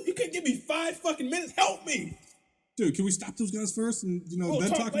 dude, you couldn't give me 5 fucking minutes. Help me, dude. Can we stop those guys first and then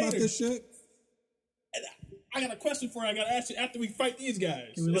talk about this shit? And I got a question for you. I got to ask you after we fight these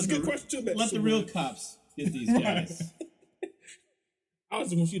guys. It's a good question too. Let the real cops get these guys. I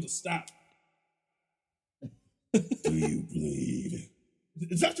just want you to stop. Do you bleed?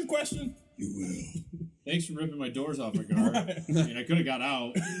 Is that your question? You will. Thanks for ripping my doors off my car. I mean, I could have got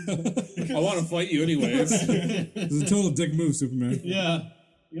out. I want to fight you anyways. It's a total dick move, Superman. Yeah.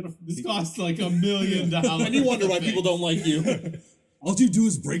 This costs like $1 million. And you wonder why people don't like you. All you do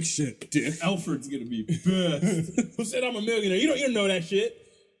is break shit, dick. Alfred's going to be pissed. Who said I'm a millionaire? You don't know that shit.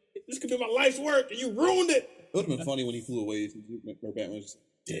 This could be my life's work, and you ruined it. It would have been funny when he flew away. Where Batman was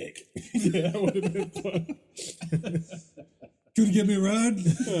dick. Yeah, that would have been fun. Could you give me a ride?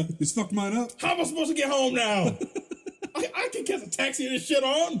 Just fucked mine up. How am I supposed to get home now? I can catch a taxi and this shit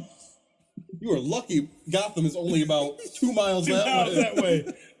on. You are lucky Gotham is only about 2 miles that way.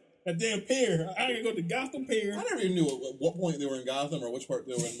 That damn pier. I gotta go to Gotham Pier. I never even knew at what point they were in Gotham or which part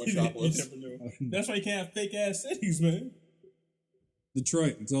they were in Metropolis. You never knew. That's why you can't have fake ass cities, man.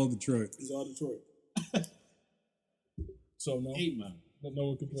 Detroit. It's all Detroit. It's all Detroit. So no. 8 Mile. No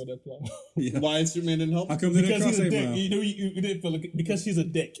one can feel that plot. Yeah. Why Superman didn't help? How come they didn't cross 8 Mile? You didn't feel it because he's a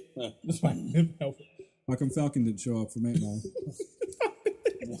dick. That's why he didn't help. How come Falcon didn't show up from 8 Mile?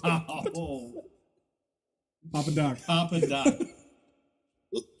 Wow. Papa Doc. Papa Doc.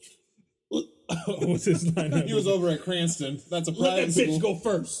 What's his line? He was over at Cranston. That's a Let that bitch go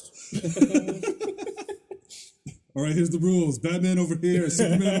first. All right, here's the rules. Batman over here,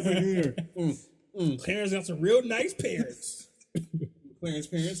 Superman over here. Clarence got some real nice parents. Clarence's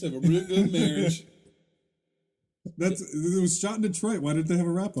parents have a real good marriage. It was shot in Detroit. Why didn't they have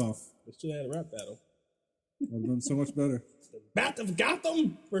a rap-off? They should have had a rap battle. That would have been so much better. The Bat of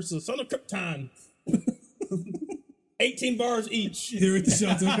Gotham versus the Son of Krypton. 18 bars each. Here at the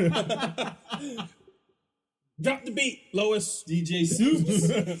shelter. Drop the beat, Lois. DJ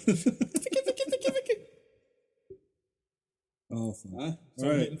Soups. Oh, fun. Huh? All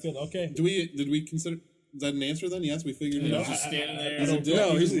right. Okay. Did we consider? Is that an answer then? Yes, we figured it He out. was just standing there. He's a dick.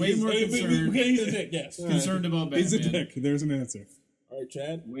 No, He's way more concerned. Okay, he's a dick, yes. Concerned about Batman. He's a dick. There's an answer. All right,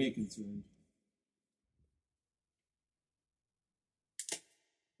 Chad. Way concerned.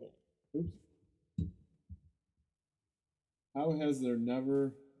 Oops. How has there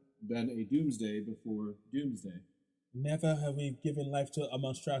never been a Doomsday before Doomsday? Never have we given life to a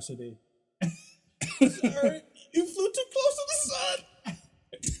monstrosity. Sorry, you flew too close to the sun.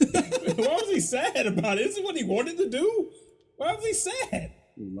 Why was he sad about it? Isn't what he wanted to do? Why was he sad?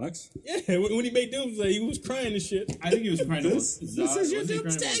 Lex? Yeah, when he made Doomsday, he was crying and shit. I think he was crying about This Zod. is your Was he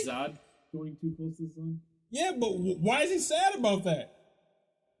crying Doomsday. about Zod going too close to the sun? Yeah, but why is he sad about that?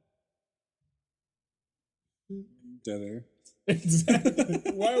 Dead air.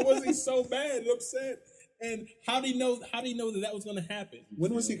 Exactly. Why was he so bad and upset? And how did he know? How did he know that was going to happen?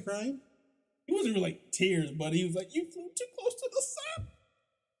 When was he crying? He wasn't really like tears, but he was like, "You flew too close to the sun."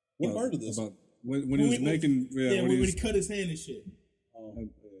 What part of this? About when he was making... when he cut his hand and shit.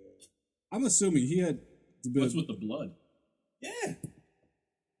 I'm assuming he had... What's with the blood? Yeah.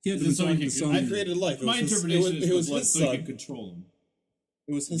 He had Is to it so he talk to could- some... I created life. My interpretation is it was the blood his so he son. could control him.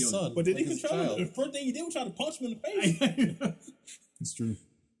 It was his son. But did he like his control child. him? The first thing he did was try to punch him in the face. It's true.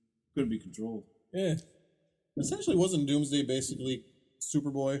 Couldn't be controlled. Yeah, Essentially, wasn't Doomsday basically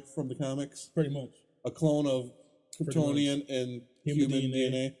Superboy from the comics? pretty much. A clone of Kryptonian and human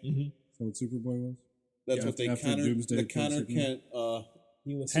DNA. Mm-hmm. So what Superboy was? That's Yeah, what they after Connor, Doomsday the killed Connor Superman. Kent.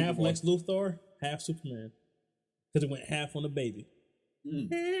 He was Superboy. half Lex Luthor, half Superman, because it went half on the baby.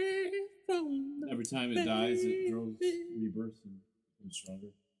 Every time it dies, it grows rebirth and becomes stronger.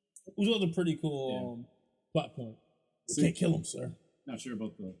 Which was a pretty cool plot point. You can't kill him, sir. Not sure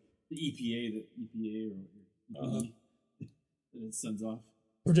about the EPA, or EPE that it sends off.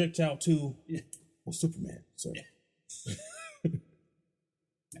 Projectile 2 or Superman, sir.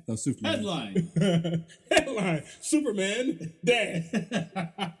 That was Superman. Headline. Headline: Superman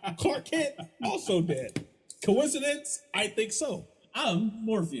dead. Clark Kent also dead. Coincidence? I think so. I'm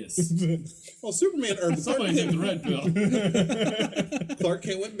Morpheus. Well, Superman or Somebody took the red pill. Clark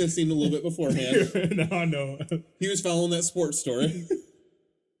Kent went missing a little bit beforehand. No. He was following that sports story.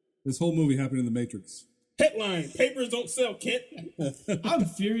 This whole movie happened in the Matrix. Headline: Papers don't sell, Kent. I'm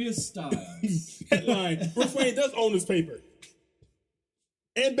Furious Styles. Headline: Bruce Wayne does own this paper.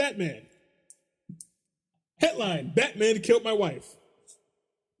 And Batman. Headline: Batman killed my wife.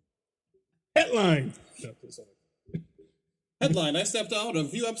 Headline: Headline: I stepped out of a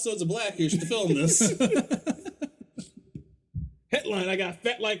few episodes of Blackish to film this. Headline: I got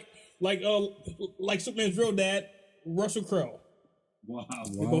fat like Superman's real dad, Russell Crowe. Wow.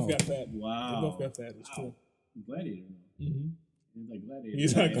 They both got fat. Wow. They both got fat. It's true. Gladiator. Mm-hmm. He's like Gladiator.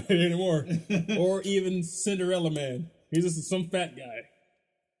 He's not gladiator anymore. Or even Cinderella Man. He's just some fat guy.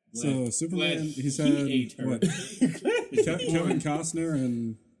 So Superman, Glad he's he had ate her. what? Kevin Costner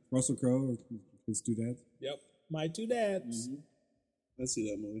and Russell Crowe, his two dads. Yep. My two dads. I see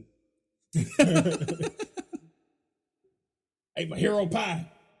that movie. Ate my hero pie.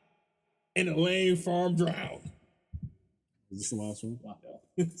 And a lame farm drowned. Is this the last one? Wow.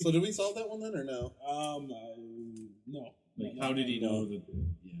 So did we solve that one then or no? No. Like, how did he know that?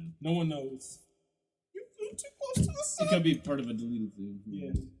 Yeah. No one knows. You flew too close to the It sun. could be part of a deleted scene.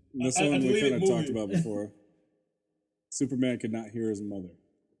 Yeah. This I one we deleted kind of talked movie. about before. Superman could not hear his mother.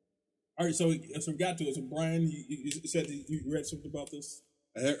 All right, so we got to it. So Brian, you said that you read something about this.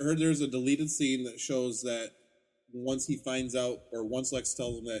 I heard there's a deleted scene that shows that once he finds out, or once Lex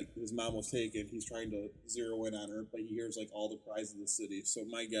tells him that his mom was taken, he's trying to zero in on her, but he hears like all the cries of the city. So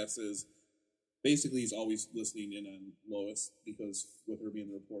my guess is basically he's always listening in on Lois because with her being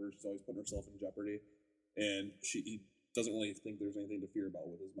the reporter, she's always putting herself in jeopardy, and he doesn't really think there's anything to fear about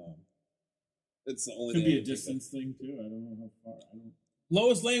with his mom. It's the only Could thing be I a can think distance thing too. I don't know how far. I don't.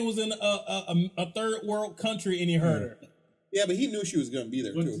 Lois Lane was in a third world country and he heard her. Yeah, but he knew she was going to be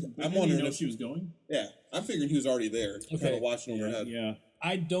there But, too. but I'm didn't he wondering know if she was going. Yeah, I'm figuring he was already there, kind of watching overhead. Yeah.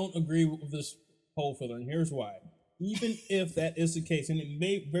 I don't agree with this whole filler, and here's why. Even if that is the case, and it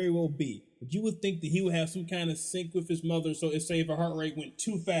may very well be, but you would think that he would have some kind of sync with his mother, so if, say, if her heart rate went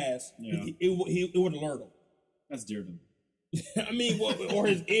too fast, Yeah. it would alert him. That's Daredevil. I mean, or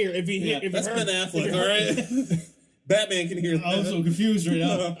his ear. If he if That's it hurt, Ben if Affleck, it all hurt- right? Batman can hear that. I'm so confused right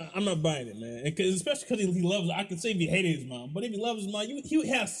now. I'm not buying it, man. Especially because he loves. I can say if he hated his mom, but if he loves his mom, he would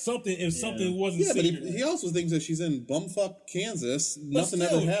have something. If something wasn't, Yeah, but secret. he also thinks that she's in bumfuck Kansas. But Nothing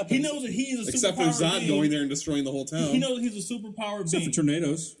still, ever happens. He knows that he's a except for superpower Zod being. going there and destroying the whole town. He knows he's a superpower Except being. for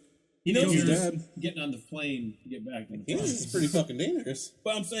tornadoes. He knows His he's dad. Getting on the plane to get back. Kansas is pretty fucking dangerous.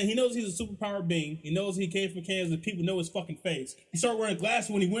 But I'm saying he knows he's a superpower being. He knows he came from Kansas. People know his fucking face. He started wearing glasses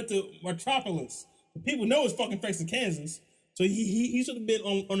when he went to Metropolis. People know it's fucking face in Kansas. So he should have been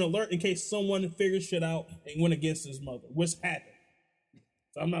on alert in case someone figures shit out and went against his mother, which happened.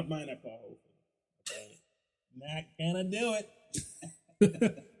 So I'm not buying that part. Okay. Not gonna do it.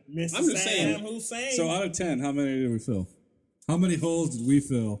 Mr. I'm just Sam saying. Hussein. So out of 10, how many did we fill? How many holes did we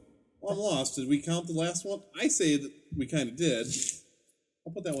fill? Well, I'm lost. Did we count the last one? I say that we kind of did.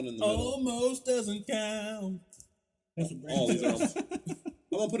 I'll put that one in the middle. Almost doesn't count. That's what All these are almost.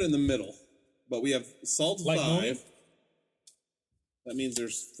 I'm gonna put it in the middle. But we have Salt Like 5. Moon? That means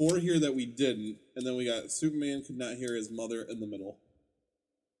there's 4 here that we didn't, and then we got Superman could not hear his mother in the middle.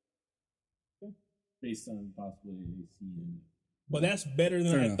 Based on possibly a scene. But that's better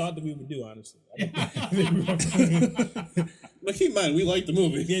than Fair I enough. thought that we would do, honestly. But keep in mind, we like the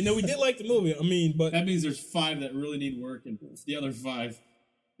movie. Yeah, no, we did like the movie. I mean, but That means there's 5 that really need work, and the other 5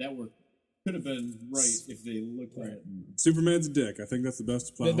 that were could have been right if they looked right. Superman's a dick. I think that's the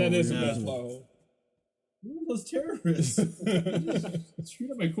best plot that hole is we the have. best plot hole. Who are those terrorists? Just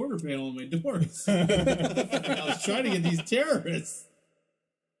screwed up my quarter panel on my doors. I was trying to get these terrorists.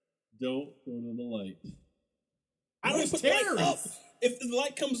 Don't go to the light. I don't Where's put the light up. terrorists? If the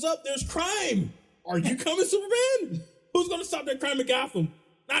light comes up, there's crime. Are you coming, Superman? Who's going to stop that crime in Gotham?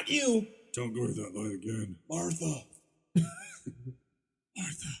 Not you. Don't go to that light again. Martha.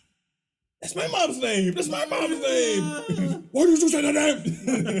 That's my mom's name. That's my mom's name. Why did you say that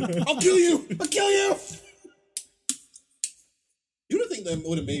name? I'll kill you. I'll kill you. You would think that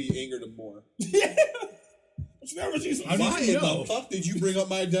would have maybe angered him more. Yeah. It's never Jesus. How do Why you in know? the fuck did you bring up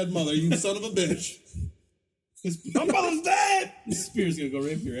my dead mother, you son of a bitch? My mother's dead. This spear's gonna go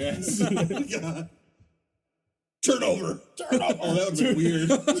right up your ass. God. Turn over. Turn over. Oh, that would be weird.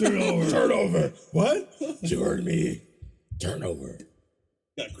 Turn over. Turn over. What? You heard me. Turn over.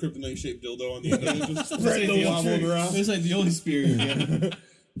 Got a kryptonite shaped dildo on the end of it. Just Spread those wobbling trees. around. It's like the only spear you get.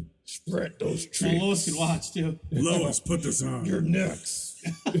 Spread those Well, trees. Lois can watch too. Lois, put this on. You're next.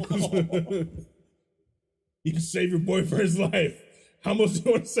 You can save your boyfriend's life. How much do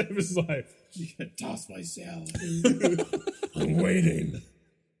you want to save his life? You gotta toss my salad. I'm waiting.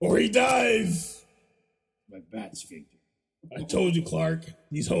 Or he dies. My bat sphincter. I told you, Clark.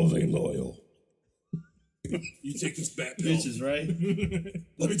 These hoes ain't loyal. You take this bat pill. Bitches, right?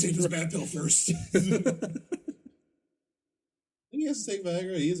 Let me take this bat pill first. I think he has to take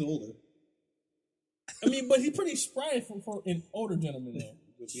Viagra. He is older. I mean, but he's pretty spry for an older gentleman, though.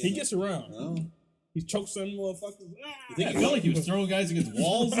 He gets around. Oh. He chokes some motherfuckers. I felt like he was throwing guys against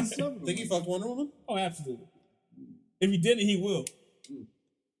walls and stuff. Think he fucked Wonder Woman? Oh, absolutely. If he didn't, he will.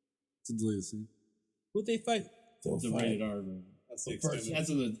 It's a deleted scene. Who'd they fight? They'll The fight. rated R version. That's the extended. That's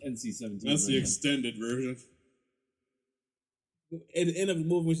in the NC-17. That's the version. extended version. At the end of the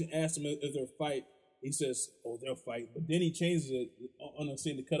movie, when she asked him if they'll fight, he says, "Oh, they'll fight." But then he changes it on the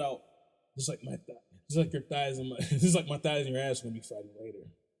scene to cut out, just like my thigh, just like your thighs and my, just like my thighs and your ass are gonna be fighting later.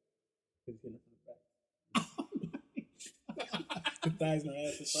 The thighs and her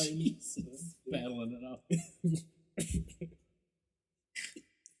ass are fighting. Jesus. Battling it out.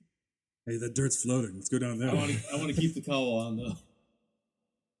 Hey, that dirt's floating. Let's go down there. I want to keep the cowl on though.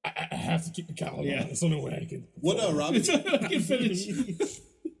 I have to keep the collar Yeah. on. It's the only way I can. What Robin? I can finish.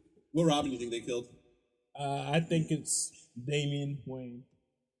 What Robin do you think they killed? I think it's Damian Wayne.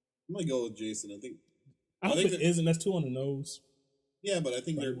 I'm gonna go with Jason. I think. I hope think it that- isn't. That's two on the nose. Yeah, but I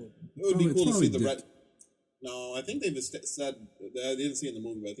think they're. It Probably- would be cool to see probably the red. Dick. No, I think they've said. I didn't see it in the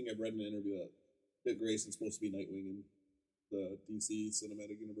movie, but I think I've read in an interview that Dick Grayson's supposed to be Nightwing in the DC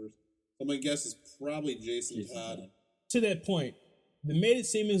cinematic universe. So my guess is probably Jason Todd. To that point, they made it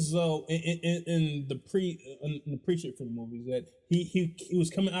seem as though in the pre-shit for the movies that he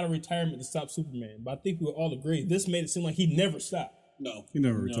was coming out of retirement to stop Superman. But I think we all agree this made it seem like he never stopped. No, He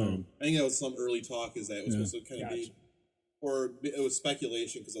never retired. I think that was some early talk. Is that it was Yeah. supposed to kind of Gotcha. be, or it was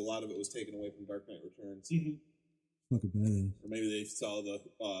speculation because a lot of it was taken away from Dark Knight Returns, Fucking badass. or maybe they saw the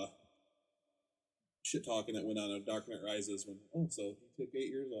shit talking that went on in Dark Knight Rises when so he took 8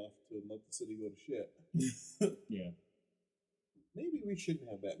 years off to let the city go to shit. Yeah. Maybe we shouldn't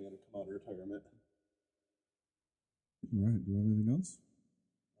have Batman come out of retirement. All right. Do we have anything else?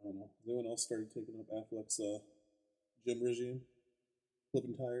 I don't know. Has anyone else started taking up Affleck's gym regime,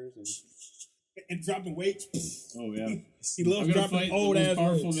 flipping tires And dropping weights. Oh yeah. He I'm loves gonna dropping fight the old most ass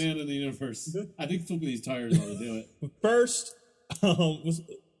powerful weights. man in the universe. I think flipping these tires ought to do it. But first, what's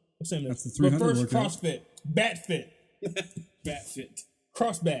his name? That's the But 300 first, workout. CrossFit, Bat Fit, Bat fit.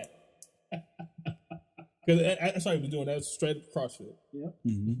 Cross Bat. Because I saw he was doing that. Was straight up CrossFit.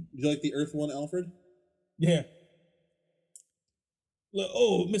 Did you like the Earth One, Alfred? Yeah. Like,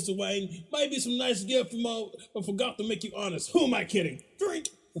 oh, Mr. Wayne, might be some nice gift from I forgot to make you honest. Who am I kidding? Drink.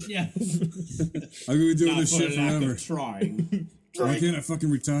 Yeah. I'm gonna be doing Not this for shit lack forever. of trying. Why can't I fucking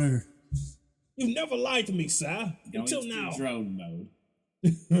retire? You never lied to me, sir. Until Going to now. drone mode.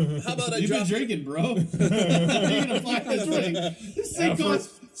 How about I You've been drop drinking, bro. You're gonna fly this thing. This thing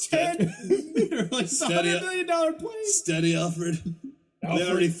costs $10 like $100 million plane. Steady, Alfred. They Alfred.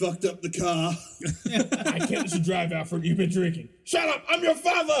 already fucked up the car. I can't let you drive, Alfred. You've been drinking. Shut up. I'm your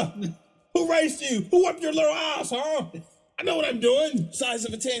father. Who raised you? Who whooped your little ass, huh? I know what I'm doing. Size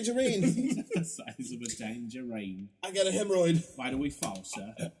of a tangerine. The size of a tangerine. I got a hemorrhoid. Why do we fall,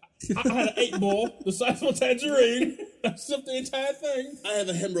 sir? I had an 8-ball the size of a tangerine. I sipped the entire thing. I have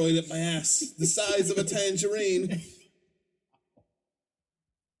a hemorrhoid up my ass. The size of a tangerine.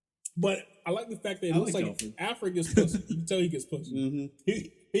 But I like the fact that it I looks like like Alfred. Alfred gets pussy. You can tell he gets pussy. Mm-hmm.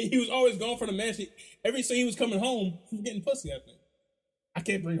 He was always gone for the man. Every time he was coming home, he was getting pussy, I think. I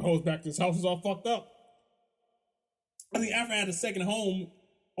can't bring hoes back to his house. It's all fucked up. I think Alfred had a second home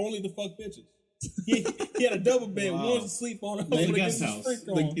only to fuck bitches. He had a double bed, Wow. one to sleep on, The another to get guest his house. freak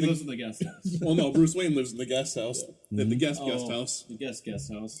on. He lives in the guest house. Well, no, Bruce Wayne lives in the guest house. The guest house. The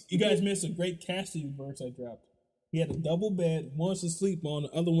guest house. You guys missed a great casting verse I dropped. He had a double bed, one to sleep on,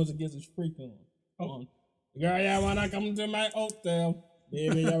 the other one to get his freak on. Girl, y'all wanna come to my hotel?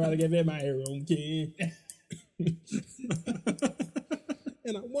 Baby, y'all wanna give me my room key?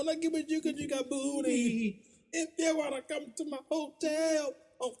 And I wanna give it you 'cause you got booty. If you wanna come to my hotel,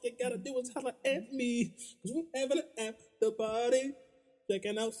 all you gotta do is holler at me. 'Cause we're having an after party.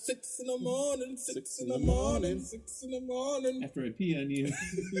 Checking out 6 in the morning, 6 in the morning, 6 in the morning. After I pee on you,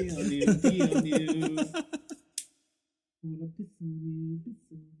 pee on you, pee on you. Wanna piss on you, piss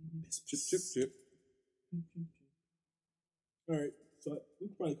on you. Chip, chip, chip. All right, so we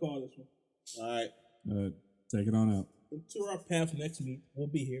can probably call this one. All right. Take it on out. To our path next week, we'll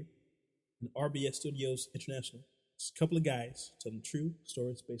be here in RBS Studios International. It's a couple of guys telling true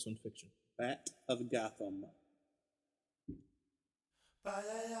stories based on fiction. Bat of Gotham.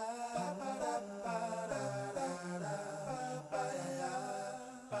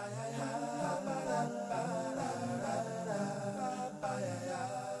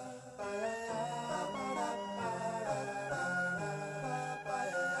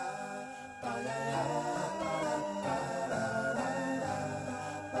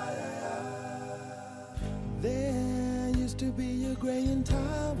 There used to be a graying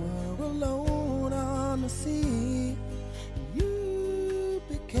tower alone on the sea. You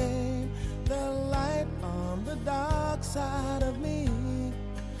became the light on the dark side of me.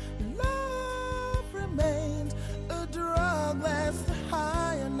 Love remains a drug that's the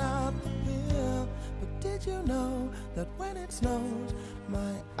high and not the pill. But did you know that when it snows,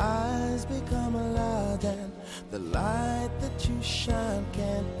 my eyes become large and the light that you shine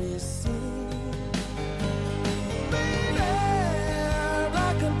can't be seen?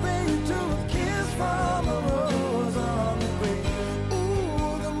 I compare you to a kiss from a rose on the grave.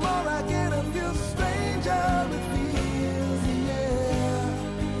 Ooh, the more I get of you, the stranger it feels,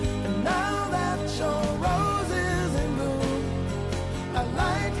 yeah. And now that your rose is in bloom, a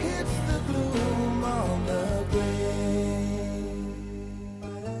light hits the gloom on the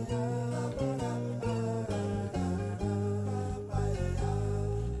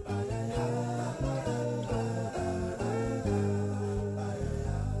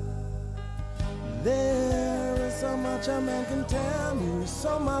There is so much a man can tell you,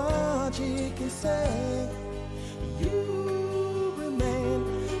 so much he can say. You remain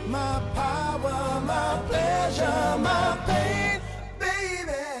my power, my pleasure, my pain,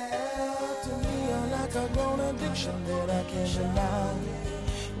 baby. To me, you're like a grown addiction that I can't deny.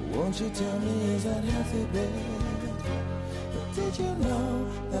 Won't you tell me, is that healthy, baby? But did you know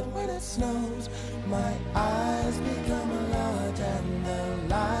that when it snows, my eyes become large and the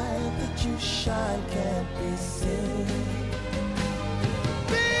light that you shine can't be seen?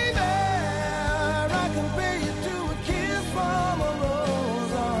 Baby, I compare you to a kiss from a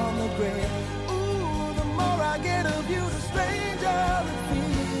rose on the grave. Ooh, the more I get of you, the stranger it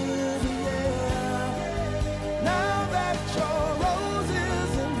feels, yeah. Now that your rose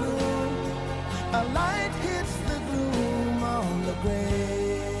is in bloom, a light hits the gloom on the grave.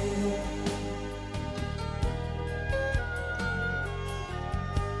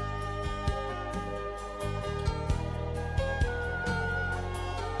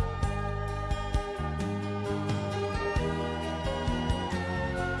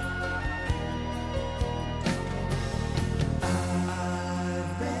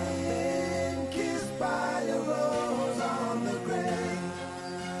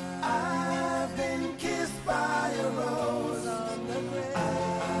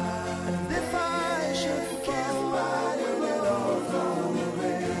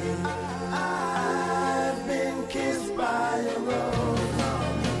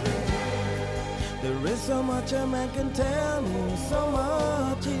 so much a man can tell me, so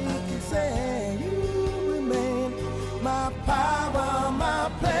much he can say. You remain my power, my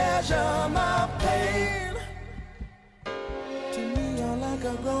pleasure, my pain. To me, you're like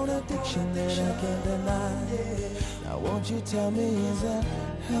a grown addiction that I can't deny. Now won't you tell me, is that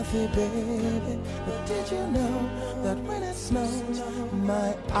healthy, baby? But did you know that when it snows, my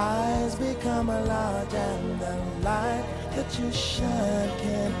eyes become large and the light that you shine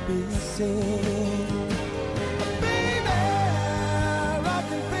can't be seen? Baby, I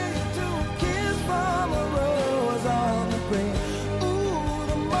can feel you to a kiss from a rose on the green. Ooh,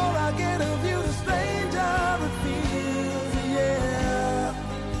 the more I get of you, the stranger it feels, yeah.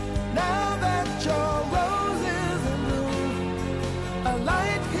 Now that your rose is in bloom, a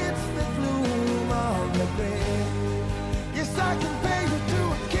light hits the gloom on the grave. Yes, I can pay you to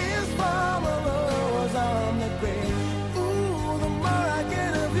a kiss from a rose on the grave. Ooh, the more I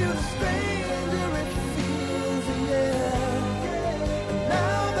get of you, the stranger it feels, yeah.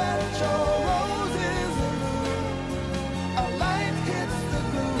 Now that your rose is in bloom, a light hits the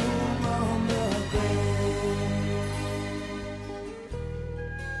gloom on the grave.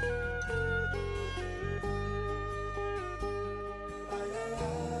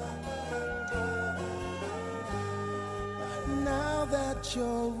 Now that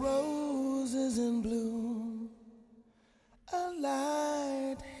your rose is in bloom, a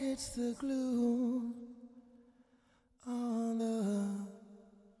light hits the gloom